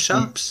Gundam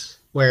workshops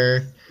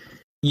where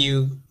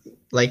you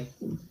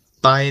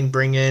buy and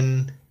bring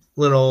in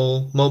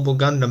little mobile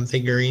Gundam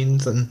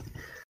figurines, and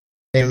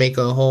they make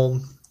a whole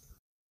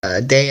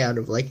day out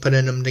of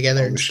putting them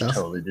together and stuff. We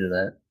should totally do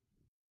that.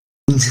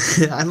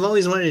 I've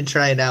always wanted to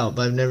try it out,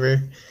 but I've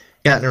never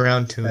gotten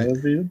around to it. That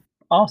would be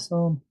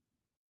awesome.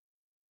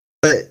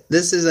 But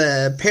this is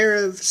a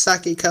pair of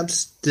sake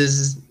cups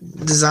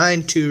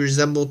designed to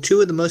resemble two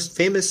of the most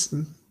famous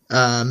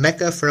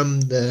mecha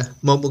from the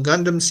Mobile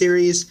Gundam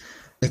series.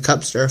 The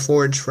cups are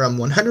forged from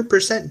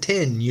 100%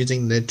 tin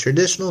using the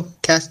traditional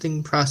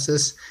casting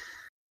process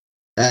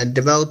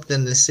developed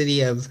in the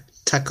city of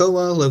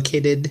Takoa,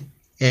 located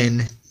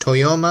in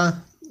Toyama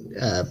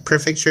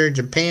Prefecture,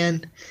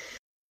 Japan.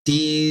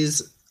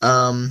 These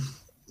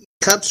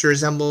cups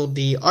resemble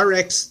the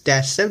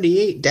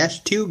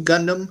RX-78-2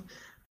 Gundam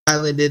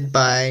piloted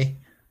by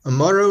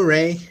Amuro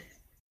Ray,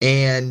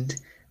 and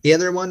the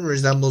other one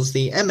resembles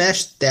the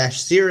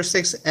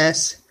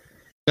MS-06S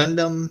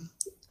Gundam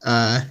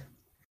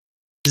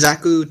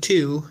Zaku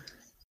 2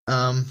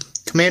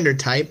 commander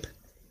type,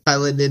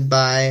 piloted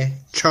by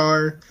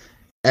Char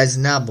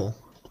Aznable.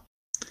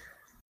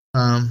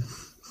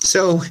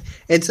 So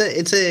it's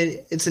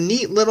a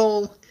neat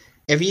little.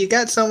 If you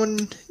got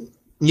someone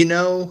you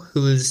know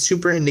who's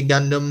super into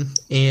Gundam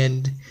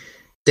and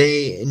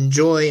they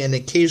enjoy an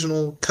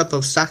occasional cup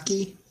of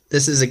sake,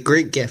 this is a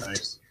great gift.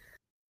 Nice.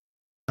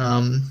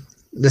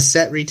 The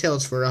set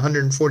retails for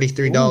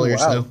 $143, Ooh,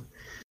 wow. though.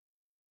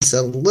 It's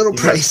a little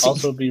pricey. Must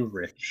also be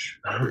rich.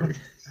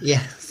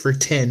 For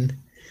 10.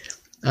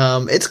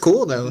 It's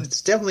cool though.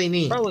 It's definitely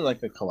neat. Probably like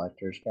the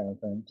collector's kind of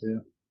thing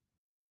too.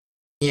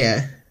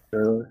 Yeah.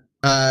 Really?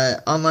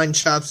 Online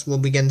shops will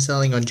begin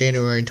selling on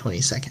January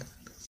 22nd,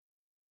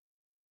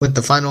 with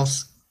the final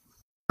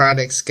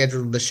product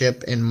scheduled to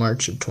ship in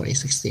March of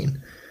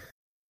 2016.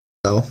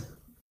 So,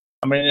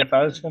 I mean, if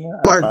I was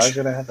gonna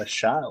have a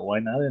shot, why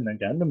not in a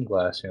Gundam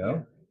class? You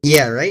know?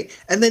 Yeah, right.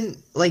 And then,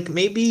 like,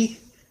 maybe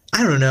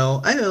I don't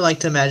know. I would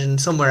like to imagine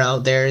somewhere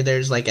out there,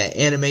 there's like an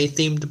anime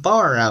themed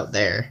bar out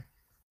there.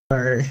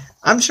 Or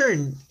I'm sure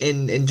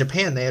in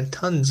Japan they have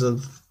tons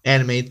of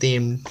anime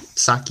themed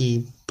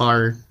sake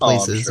bar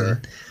places. Oh, I'm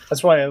sure.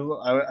 That's why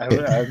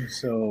I'm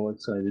so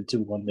excited to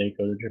one day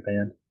go to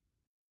Japan.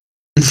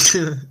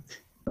 So,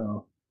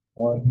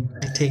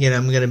 I take it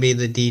I'm gonna be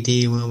the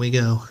DD when we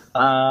go.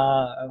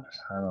 I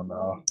don't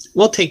know.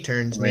 We'll take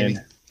turns, maybe.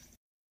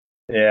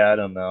 Yeah, I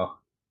don't know.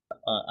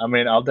 I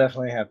mean, I'll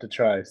definitely have to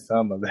try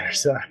some of their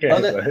sake.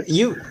 But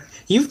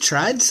you've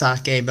tried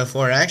sake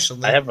before,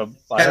 actually. I have a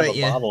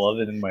bottle of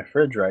it in my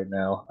fridge right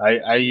now.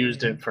 I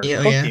used it for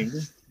cooking,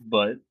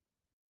 but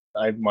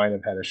I might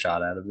have had a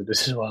shot out of it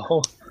as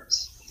well.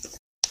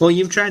 Well,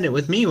 you've tried it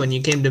with me when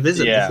you came to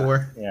visit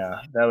before.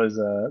 Yeah, that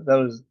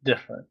was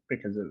different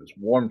because it was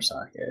warm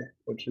sake,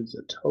 which is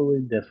a totally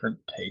different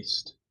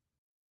taste.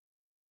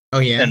 Oh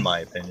yeah, in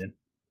my opinion.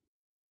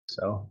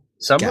 So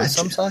some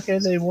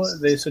sake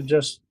they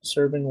suggest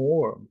serving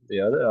warm. The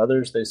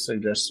others they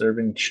suggest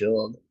serving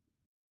chilled.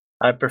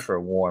 I prefer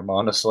warm,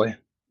 honestly.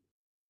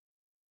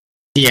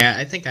 Yeah,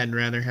 I think I'd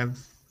rather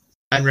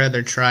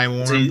try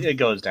warm. See, it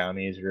goes down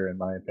easier in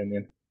my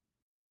opinion.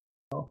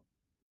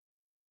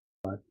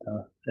 But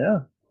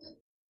yeah.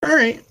 All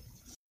right.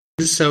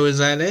 So is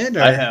that it?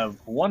 Or? I have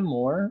one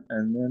more,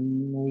 and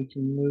then we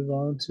can move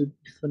on to the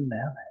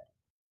finale.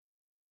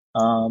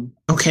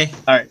 Okay.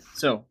 All right.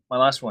 So my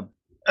last one.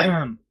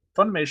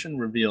 Funimation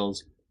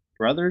reveals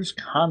Brothers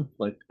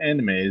Conflict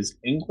Anime's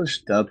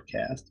English dub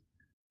cast.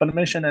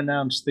 Funimation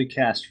announced the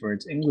cast for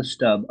its English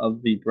dub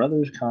of the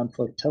Brothers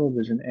Conflict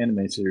television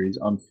anime series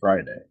on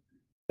Friday.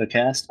 The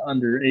cast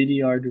under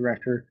ADR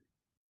director,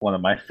 one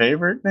of my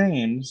favorite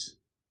names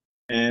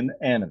in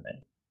anime.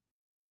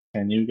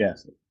 Can you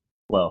guess it?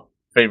 Well,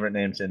 favorite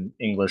names in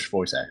English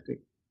voice acting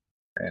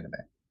for anime.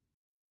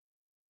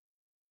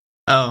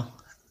 Oh.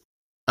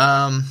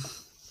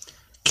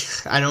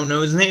 I don't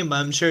know his name, but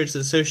I'm sure it's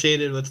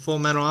associated with Full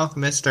Metal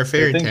Alchemist or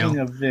Fairy Tail. You're thinking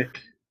of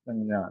Vic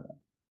Mignogna.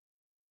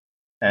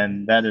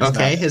 And that is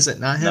okay, not is it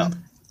not him? No.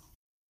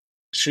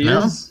 She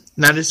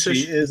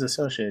is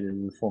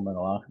associated with Full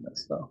Metal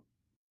Alchemist, though.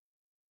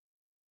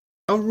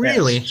 Oh,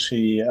 really? Yes,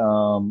 she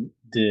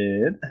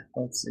did.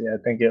 Let's see. I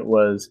think it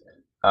was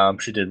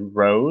she did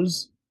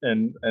Rose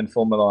in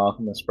Full Metal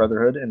Alchemist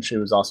Brotherhood, and she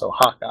was also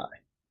Hawkeye.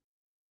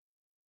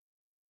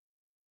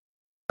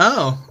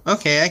 Oh,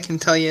 okay. I can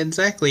tell you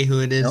exactly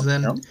who it is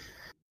then. Yep.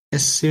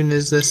 As soon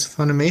as this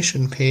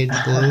Funimation page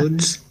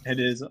loads.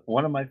 It is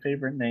one of my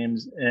favorite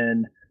names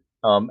in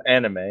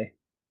anime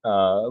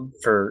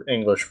for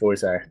English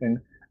voice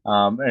acting,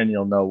 and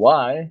you'll know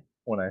why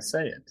when I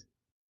say it.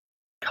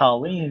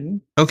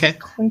 Colleen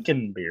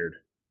Clinkenbeard.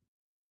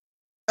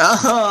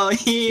 Oh,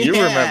 yeah. You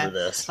remember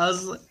this. I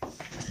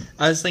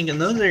was thinking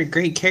those are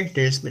great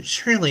characters, but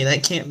surely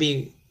that can't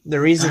be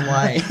the reason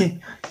why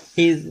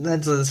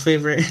that's his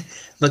favorite.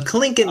 But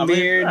Clinkenbeard. I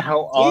mean, how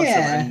awesome.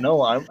 Yeah.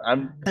 No, I'm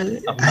not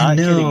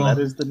kidding. That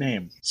is the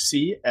name.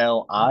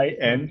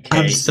 Clinkenbeard.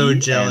 I'm so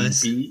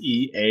jealous.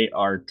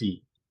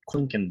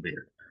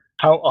 Clinkenbeard.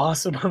 How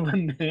awesome of a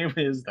name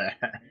is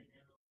that?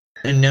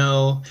 I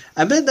know.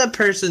 I bet that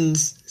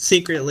person's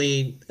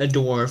secretly a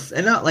dwarf,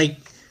 and not like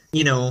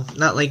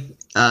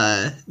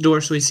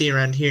dwarfs we see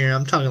around here.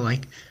 I'm talking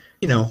like,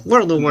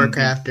 World of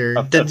Warcraft or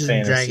Dungeons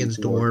and Dragons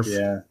dwarf.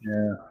 Yeah.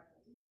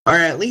 Or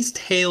at least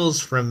hails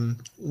from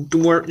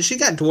dwarf. She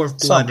got dwarf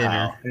blood in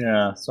her.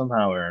 Yeah,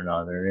 somehow or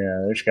another.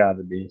 Yeah, there's got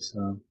to be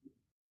some.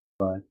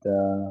 But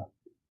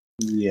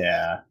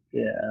yeah.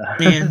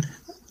 Man,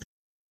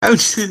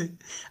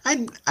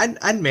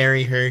 I'd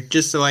marry her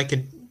just so I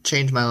could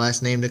change my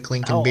last name to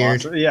Clinkenbeard.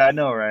 Awesome. Yeah, I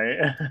know,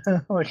 right?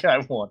 Like, I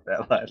want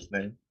that last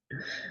name.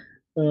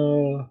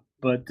 So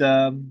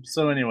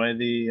anyway,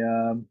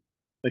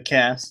 the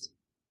cast.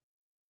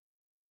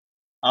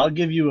 I'll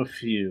give you a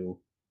few,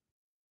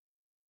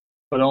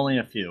 but only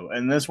a few.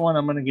 And this one,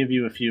 I'm going to give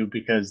you a few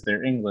because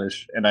they're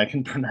English and I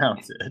can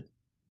pronounce it.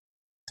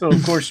 So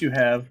of course you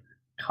have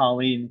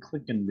Colleen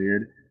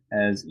Clinkenbeard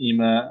as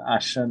Ima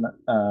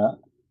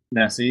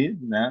Nessie.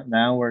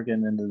 Now we're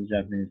getting into the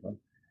Japanese one.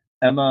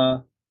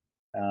 Emma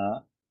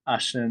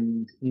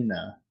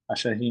Ashahina.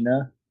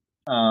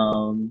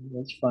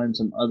 Let's find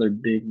some other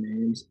big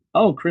names.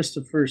 Oh,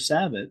 Christopher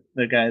Sabat,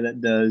 the guy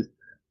that does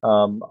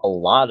a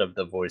lot of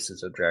the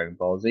voices of Dragon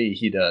Ball Z.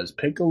 He does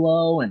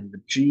Piccolo and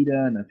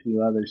Vegeta and a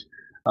few others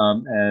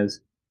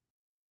as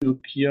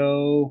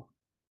Ukyo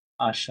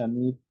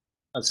Ashani,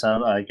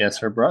 I guess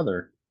her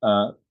brother.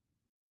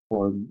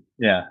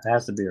 It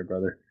has to be her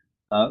brother.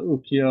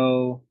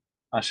 Ukyo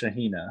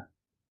Ashahina.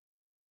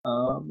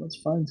 Let's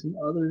find some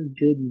other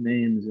good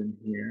names in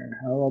here.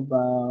 How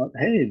about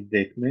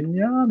Vic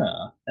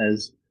Mignogna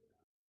as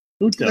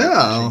Uto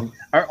Ashahina?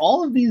 Are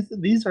all of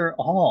these are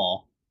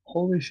all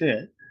holy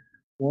shit.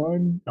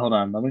 Hold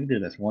on, let me do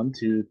this. 1,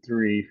 2,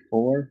 3,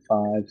 4,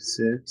 5,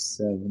 6,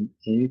 7,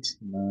 8,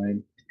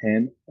 9,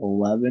 10,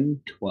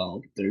 11,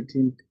 12,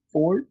 13,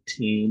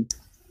 14,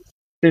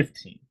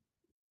 15.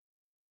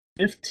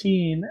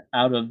 15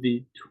 out of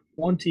the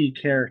 20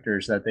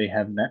 characters that they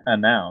have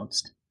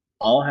announced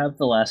all have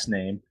the last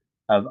name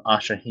of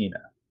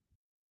Ashahina.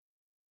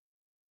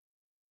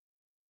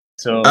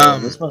 So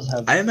this must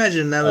have. I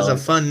imagine that was a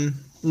fun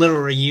little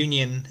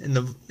reunion in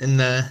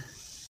the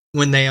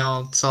when they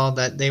all saw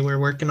that they were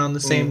working on the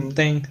same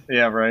thing.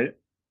 Yeah, right.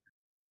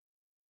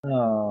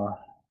 So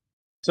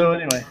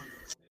anyway,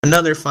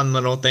 another fun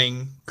little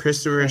thing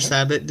Christopher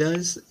Sabat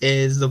does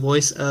is the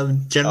voice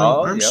of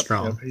General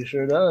Armstrong. Yep, he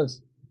sure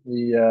does.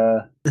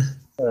 The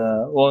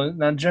well,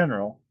 not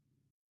General.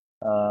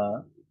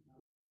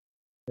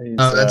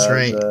 That's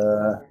right.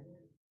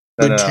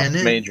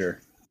 Lieutenant?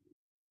 Major.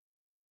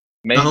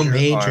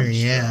 Major, Armstrong.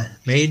 yeah.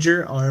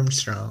 Major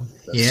Armstrong.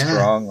 The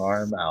strong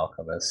arm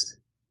alchemist.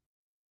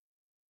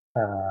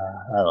 I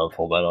love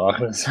Full Metal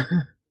Alchemist.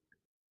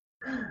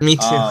 Me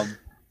too.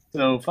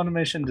 So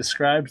Funimation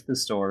describes the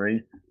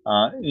story.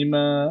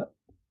 Ima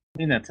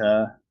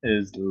Mineta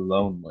is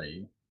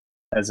lonely.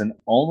 As an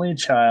only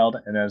child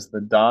and as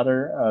the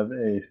daughter of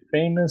a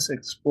famous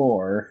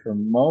explorer, for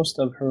most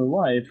of her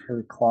life,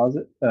 her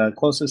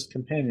closest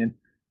companion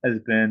has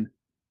been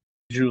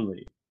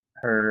Julie,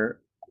 her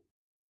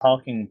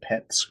talking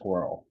pet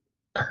squirrel.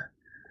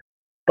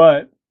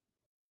 But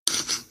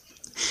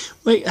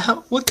wait,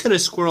 what could a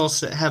squirrel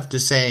have to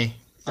say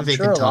if I'm it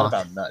sure can a talk?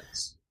 lot about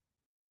nuts.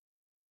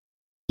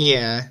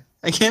 Yeah,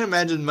 I can't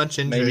imagine much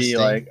interesting. Maybe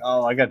like,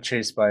 I got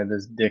chased by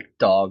this dick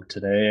dog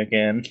today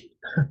again.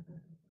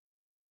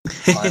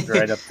 Climbed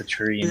right up the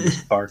tree and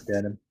just barked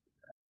at him.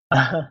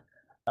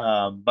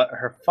 But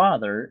her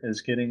father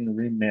is getting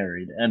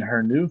remarried, and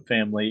her new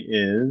family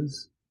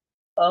is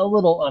a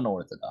little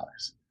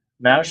unorthodox.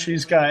 Now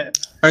she's got.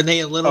 Are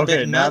they a little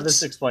bit nuts? Now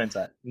this explains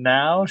that.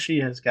 Now she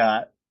has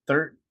got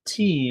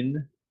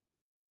 13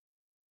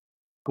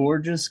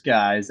 gorgeous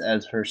guys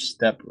as her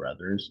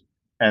stepbrothers,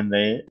 and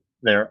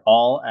they're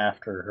all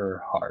after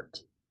her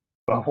heart.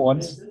 But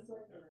once.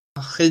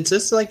 Is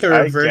this like a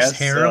reverse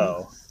harem?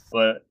 So.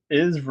 But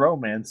is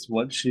romance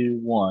what she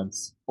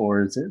wants,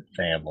 or is it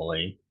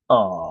family?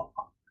 Oh.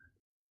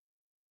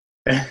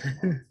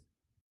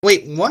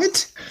 Wait,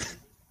 what?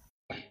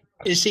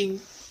 Is she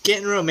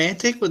getting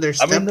romantic with her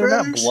stepbrothers? I mean, they're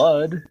not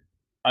blood.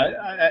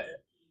 I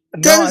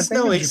think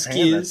no in excuse.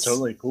 Japan, that's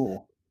totally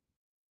cool.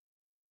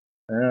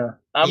 Yeah.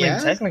 I mean,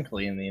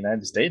 technically in the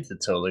United States,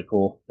 it's totally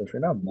cool. If you're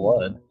not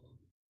blood.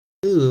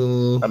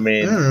 Ooh. I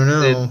mean, I don't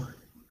know.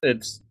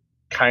 It's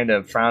kind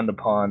of frowned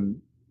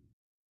upon.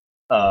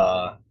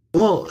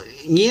 Well,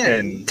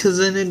 yeah, because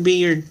then it'd be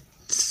your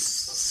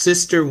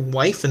sister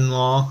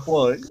wife-in-law.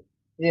 Well,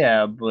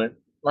 yeah, but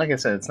like I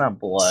said, it's not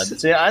blood.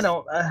 See, I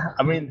don't.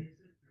 I mean,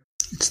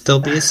 it'd still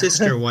be a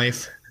sister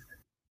wife.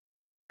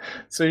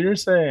 So you're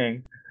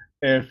saying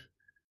if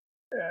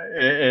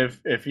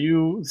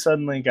you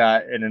suddenly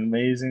got an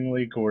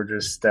amazingly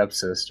gorgeous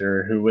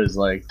stepsister who was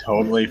like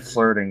totally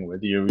flirting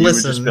with you, you would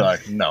just be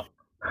like, no.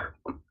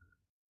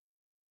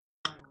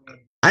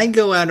 I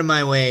go out of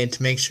my way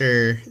to make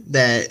sure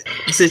that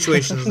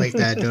situations like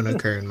that don't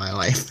occur in my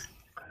life.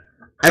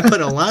 I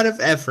put a lot of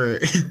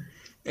effort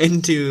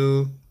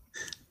into,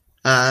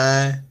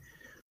 let's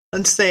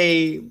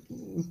say,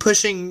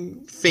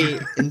 pushing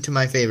fate into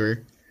my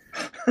favor.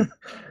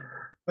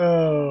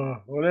 Oh,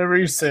 whatever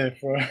you say,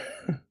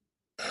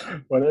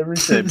 whatever you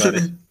say,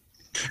 buddy.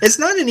 It's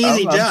not an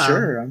easy job.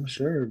 I'm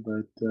sure,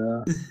 but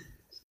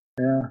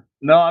yeah.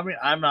 No, I mean,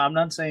 I'm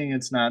not saying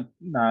it's not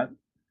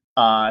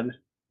odd.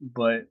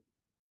 But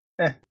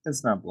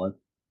it's not blood.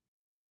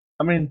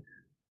 I mean,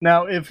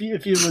 now if you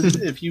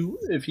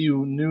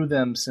knew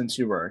them since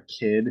you were a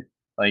kid,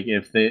 like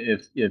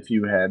if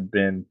you had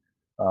been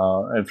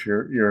if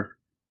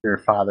your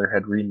father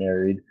had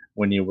remarried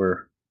when you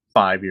were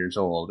 5 years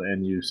old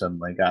and you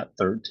suddenly got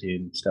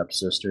 13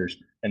 stepsisters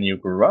and you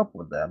grew up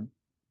with them,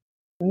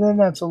 and then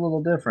that's a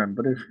little different.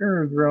 But if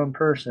you're a grown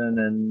person,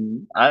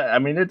 and I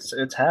mean, it's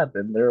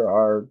happened.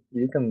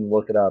 You can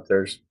look it up.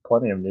 There's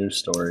plenty of news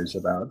stories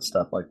about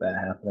stuff like that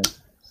happening.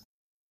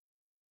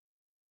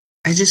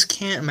 I just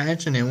can't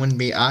imagine it wouldn't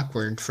be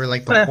awkward for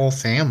like the whole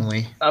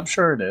family. I'm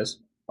sure it is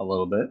a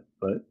little bit,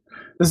 but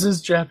this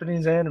is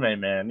Japanese anime,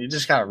 man. You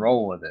just gotta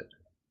roll with it.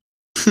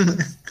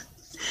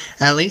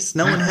 At least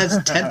no one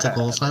has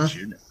tentacles, huh?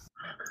 You know.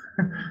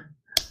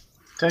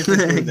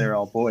 Technically, they're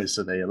all boys,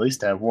 so they at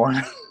least have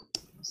one.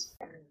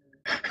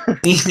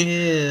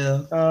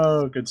 Yeah.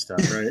 Oh, good stuff,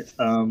 right?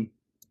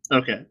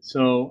 Okay,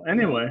 so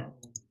anyway.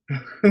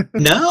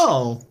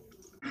 No.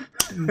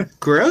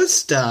 Gross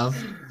stuff.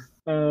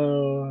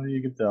 Oh,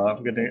 you can tell.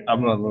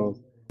 I'm a little.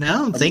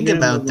 Now I'm thinking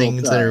getting a about little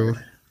things that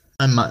tired.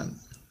 are.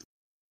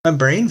 My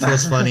brain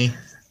feels funny.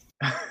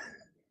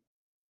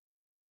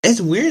 It's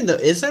weird though.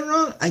 Is that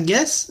wrong? I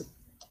guess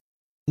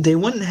they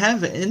wouldn't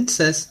have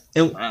incest.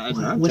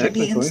 Would it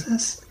be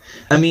incest?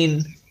 I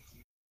mean,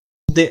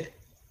 the.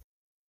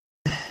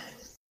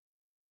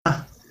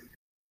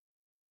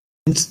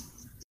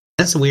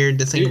 That's weird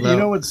to think about. You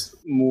know what's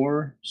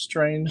more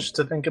strange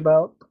to think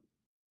about?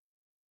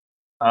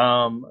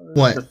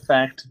 What? The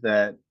fact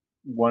that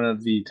one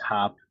of the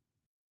top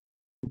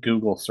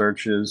Google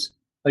searches,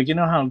 like you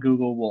know how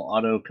Google will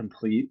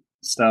auto-complete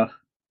stuff,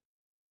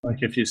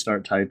 like if you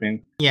start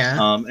typing.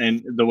 Yeah.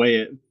 And the way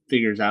it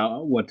figures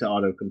out what to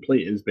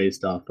auto-complete is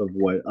based off of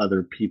what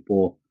other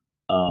people,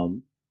 type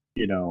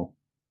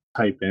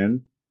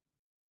in.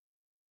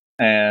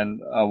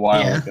 And a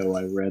while ago,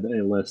 I read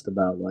a list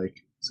about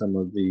like some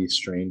of the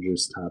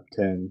strangest top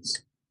 10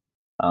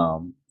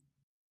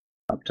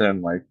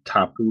 like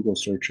top Google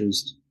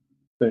searches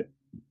that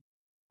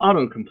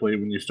autocomplete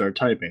when you start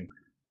typing,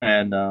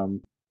 and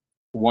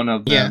one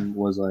of them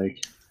was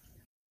like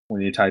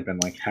when you type in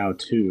like how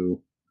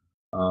to.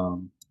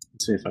 Let's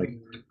see if I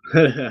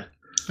can.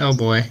 Oh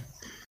boy.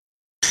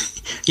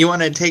 You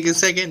want to take a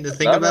second to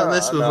think about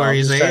this before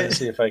you say it? I'm just trying to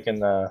see if I can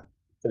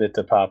get it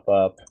to pop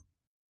up.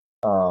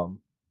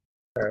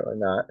 Apparently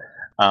not.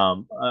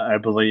 I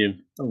believe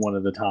one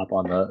of the top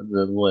on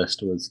the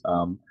list was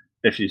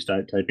if you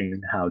start typing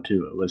in how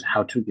to, it was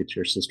how to get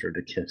your sister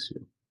to kiss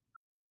you.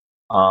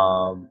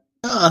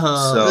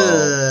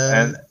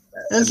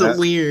 That's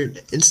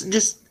weird. It's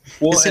just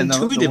it's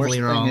intuitively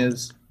the wrong. Thing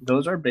is,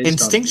 those are based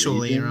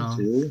instinctually on wrong.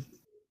 Too.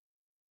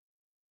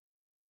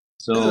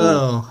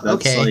 So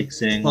that's okay. like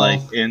saying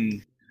like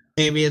in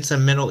maybe it's a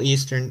Middle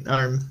Eastern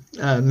or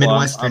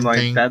Midwestern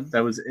thing.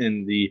 That was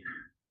in the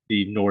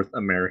North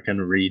American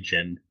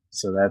region,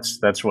 so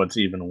that's what's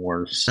even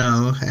worse.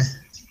 Oh, okay.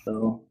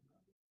 So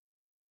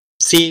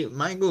see,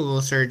 my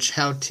Google search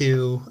I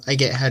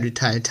get how to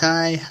tie a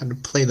tie, how to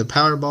play the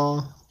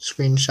Powerball,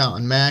 screenshot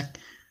on Mac,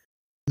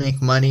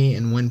 make money,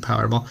 and win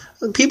Powerball.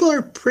 People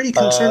are pretty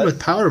concerned with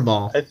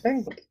Powerball. I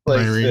think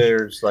like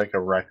there's like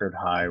a record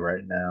high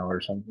right now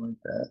or something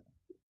like that.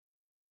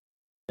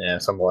 Yeah,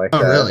 something like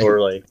that. Really? Or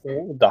like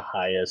the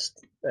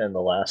highest in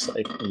the last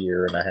like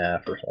year and a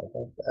half or something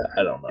like that.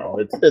 I don't know.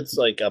 It's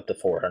like up to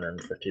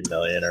 450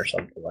 million or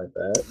something like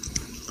that.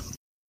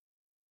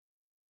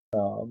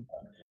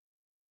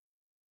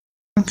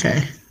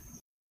 Okay.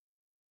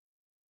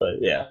 But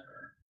yeah.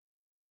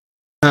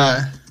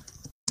 I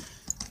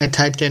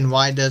typed in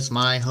 "why does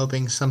my,"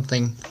 hoping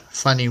something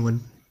funny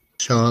would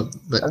show up,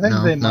 but I think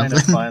no, they might nothing.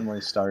 have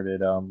finally started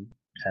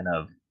kind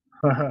of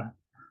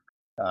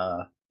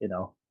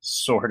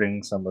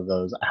sorting some of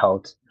those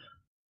out.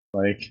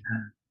 Like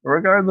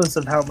regardless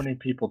of how many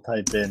people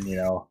type in,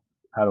 how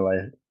do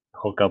I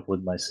hook up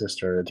with my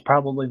sister, it's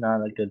probably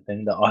not a good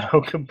thing to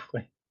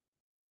autocomplete.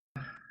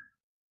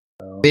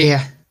 So,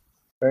 yeah.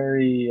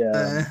 Very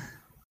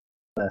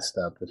messed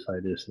up, if I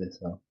do say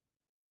so.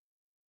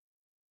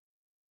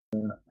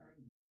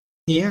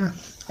 Yeah.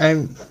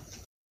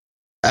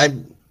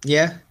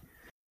 Yeah.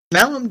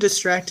 Now I'm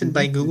distracted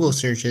by Google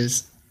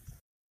searches.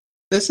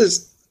 This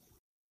is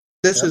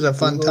a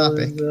fun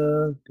topic.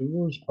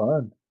 Google's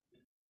fun.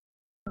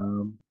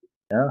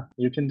 Yeah,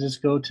 you can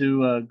just go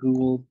to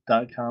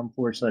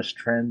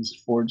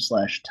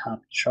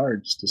google.com/trends/top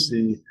charts to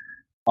see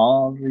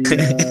all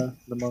the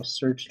most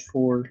searched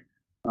for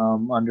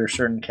under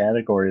certain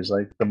categories.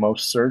 Like the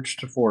most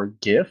searched for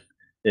GIF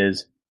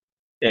is,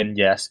 and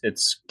yes,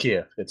 it's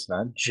GIF. It's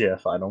not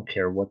GIF. I don't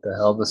care what the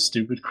hell the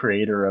stupid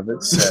creator of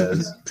it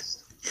says.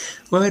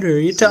 What are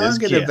you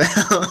talking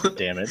about?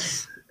 Damn it.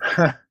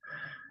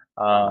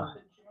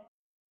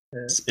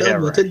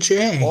 Spelled with a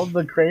J. Well,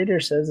 the creator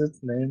says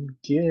it's named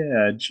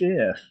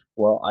GIF.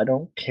 Well, I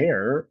don't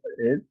care.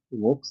 It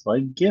looks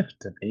like GIF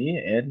to me,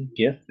 and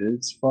GIF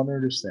is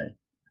funner to say.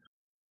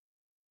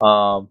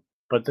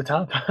 But the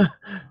top,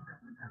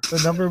 the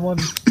number one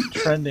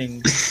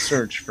trending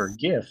search for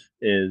GIF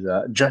is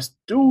 "just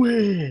do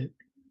it."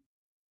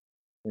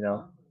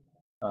 Shia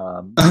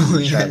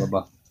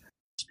LaBeouf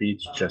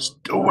speech,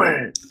 "just do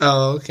it."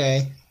 Oh,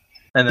 okay.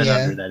 And then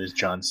under that is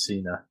John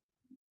Cena.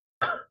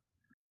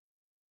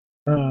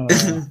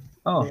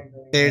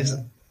 There's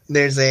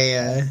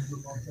a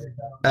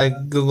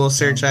Google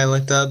search I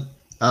looked up.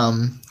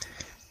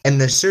 In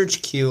the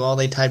search queue, all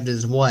they typed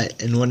is "what,"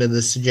 and one of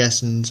the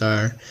suggestions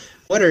are,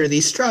 "What are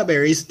these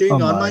strawberries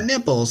doing on my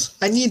nipples?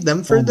 I need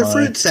them for the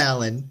fruit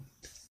salad."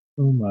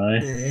 Oh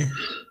my.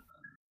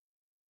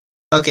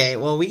 Okay,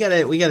 well we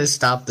gotta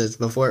stop this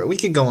before we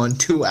could go on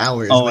 2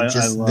 hours with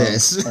just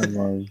this. I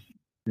love,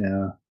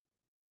 yeah.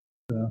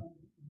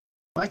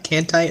 Why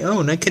can't I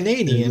own a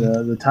Canadian?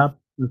 The top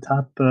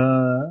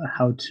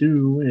how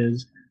to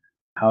is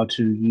how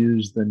to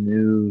use the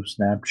new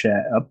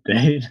Snapchat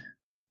update.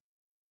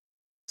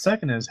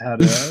 Second is how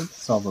to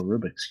solve a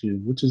Rubik's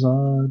Cube, which is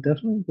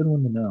definitely a good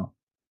one to know.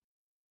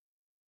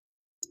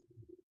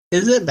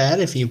 Is it bad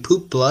if you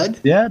poop blood?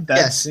 Yeah,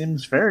 that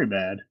seems very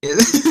bad.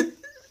 Is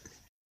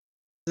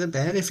it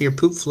bad if your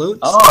poop floats?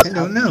 Oh, I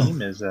don't know.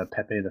 Name is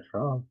Pepe the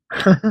Frog.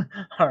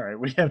 All right,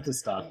 we have to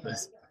stop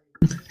this.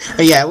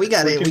 Yeah, we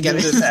got it. We got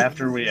this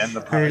after we end the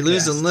podcast. We're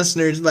losing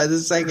listeners by the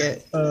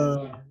second.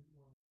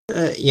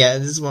 Yeah,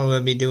 this is what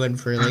we'll be doing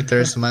for like the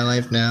rest of my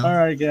life now. All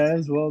right,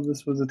 guys. Well,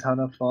 this was a ton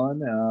of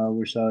fun.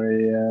 We're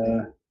sorry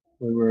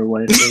we were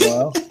away for a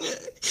while.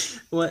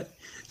 What?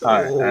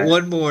 All right.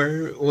 One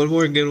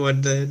more good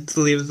one to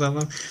leave us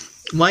off of.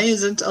 Why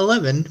isn't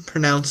 11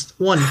 pronounced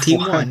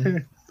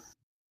 1T1?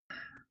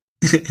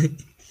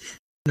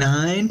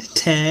 9,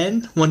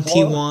 10,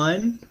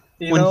 1T1,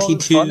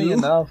 1T2. Funny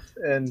enough,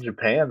 in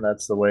Japan,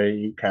 that's the way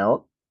you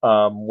count.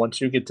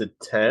 Once you get to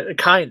 10,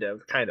 kind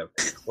of.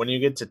 When you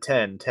get to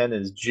 10, 10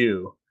 is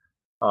Ju.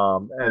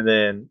 And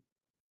then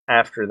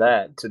after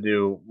that, to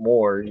do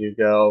more, you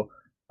go,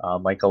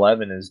 like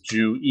 11 is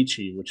Ju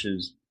Ichi, which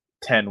is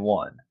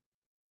 10-1.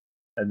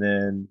 And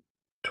then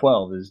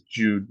 12 is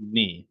Ju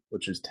Ni,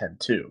 which is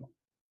 10-2.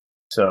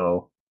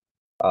 So,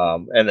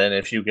 and then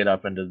if you get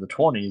up into the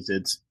 20s,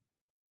 it's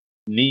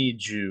Ni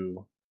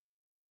Ju,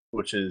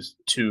 which is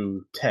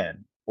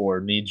 2-10, or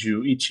Ni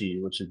Ju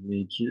Ichi, which is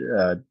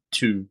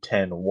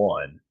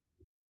 2-10-1.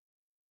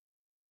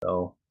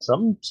 So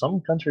some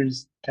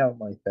countries count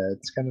like that.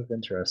 It's kind of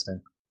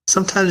interesting.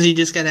 Sometimes you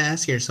just gotta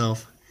ask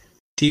yourself,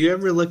 do you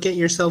ever look at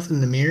yourself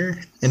in the mirror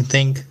and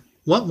think,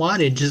 what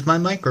wattage is my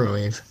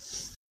microwave?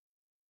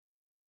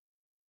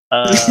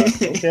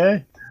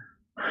 Okay.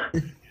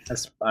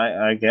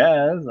 I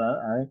guess.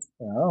 I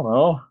don't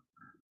know.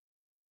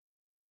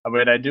 I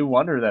mean, I do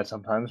wonder that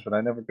sometimes, but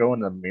I never go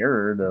in the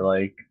mirror to,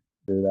 like,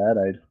 do that.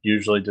 I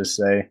usually just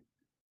say,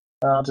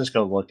 I'll just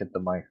go look at the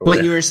microwave.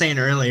 What you were saying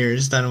earlier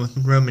is done with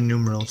Roman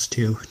numerals,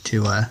 too,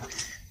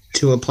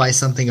 to apply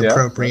something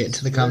appropriate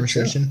to the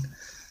conversation.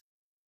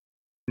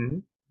 Mm-hmm.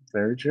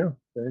 Very true.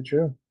 Very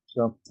true.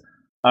 So,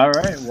 all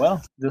right.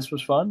 Well, this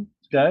was fun,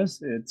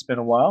 guys. It's been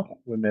a while.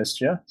 We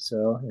missed you.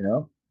 So,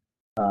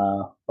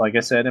 like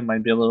I said, it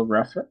might be a little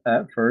rough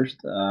at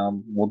first.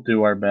 We'll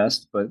do our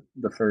best, but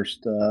the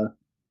first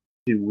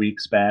few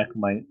weeks back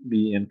might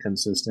be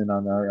inconsistent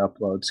on our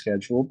upload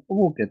schedule. But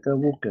we'll get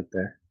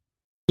there.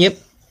 Yep.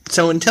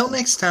 So until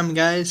next time,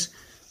 guys,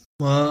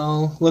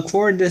 we'll look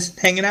forward to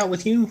hanging out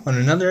with you on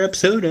another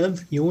episode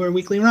of Your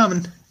Weekly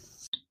Ramen.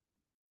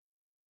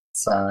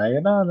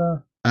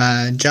 Sayonara.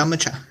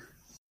 Jamacha.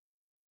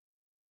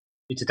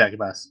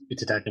 Itadakimasu.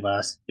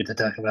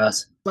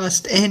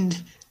 Must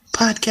end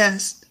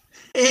podcast.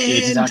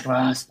 And...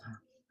 Itadakimasu.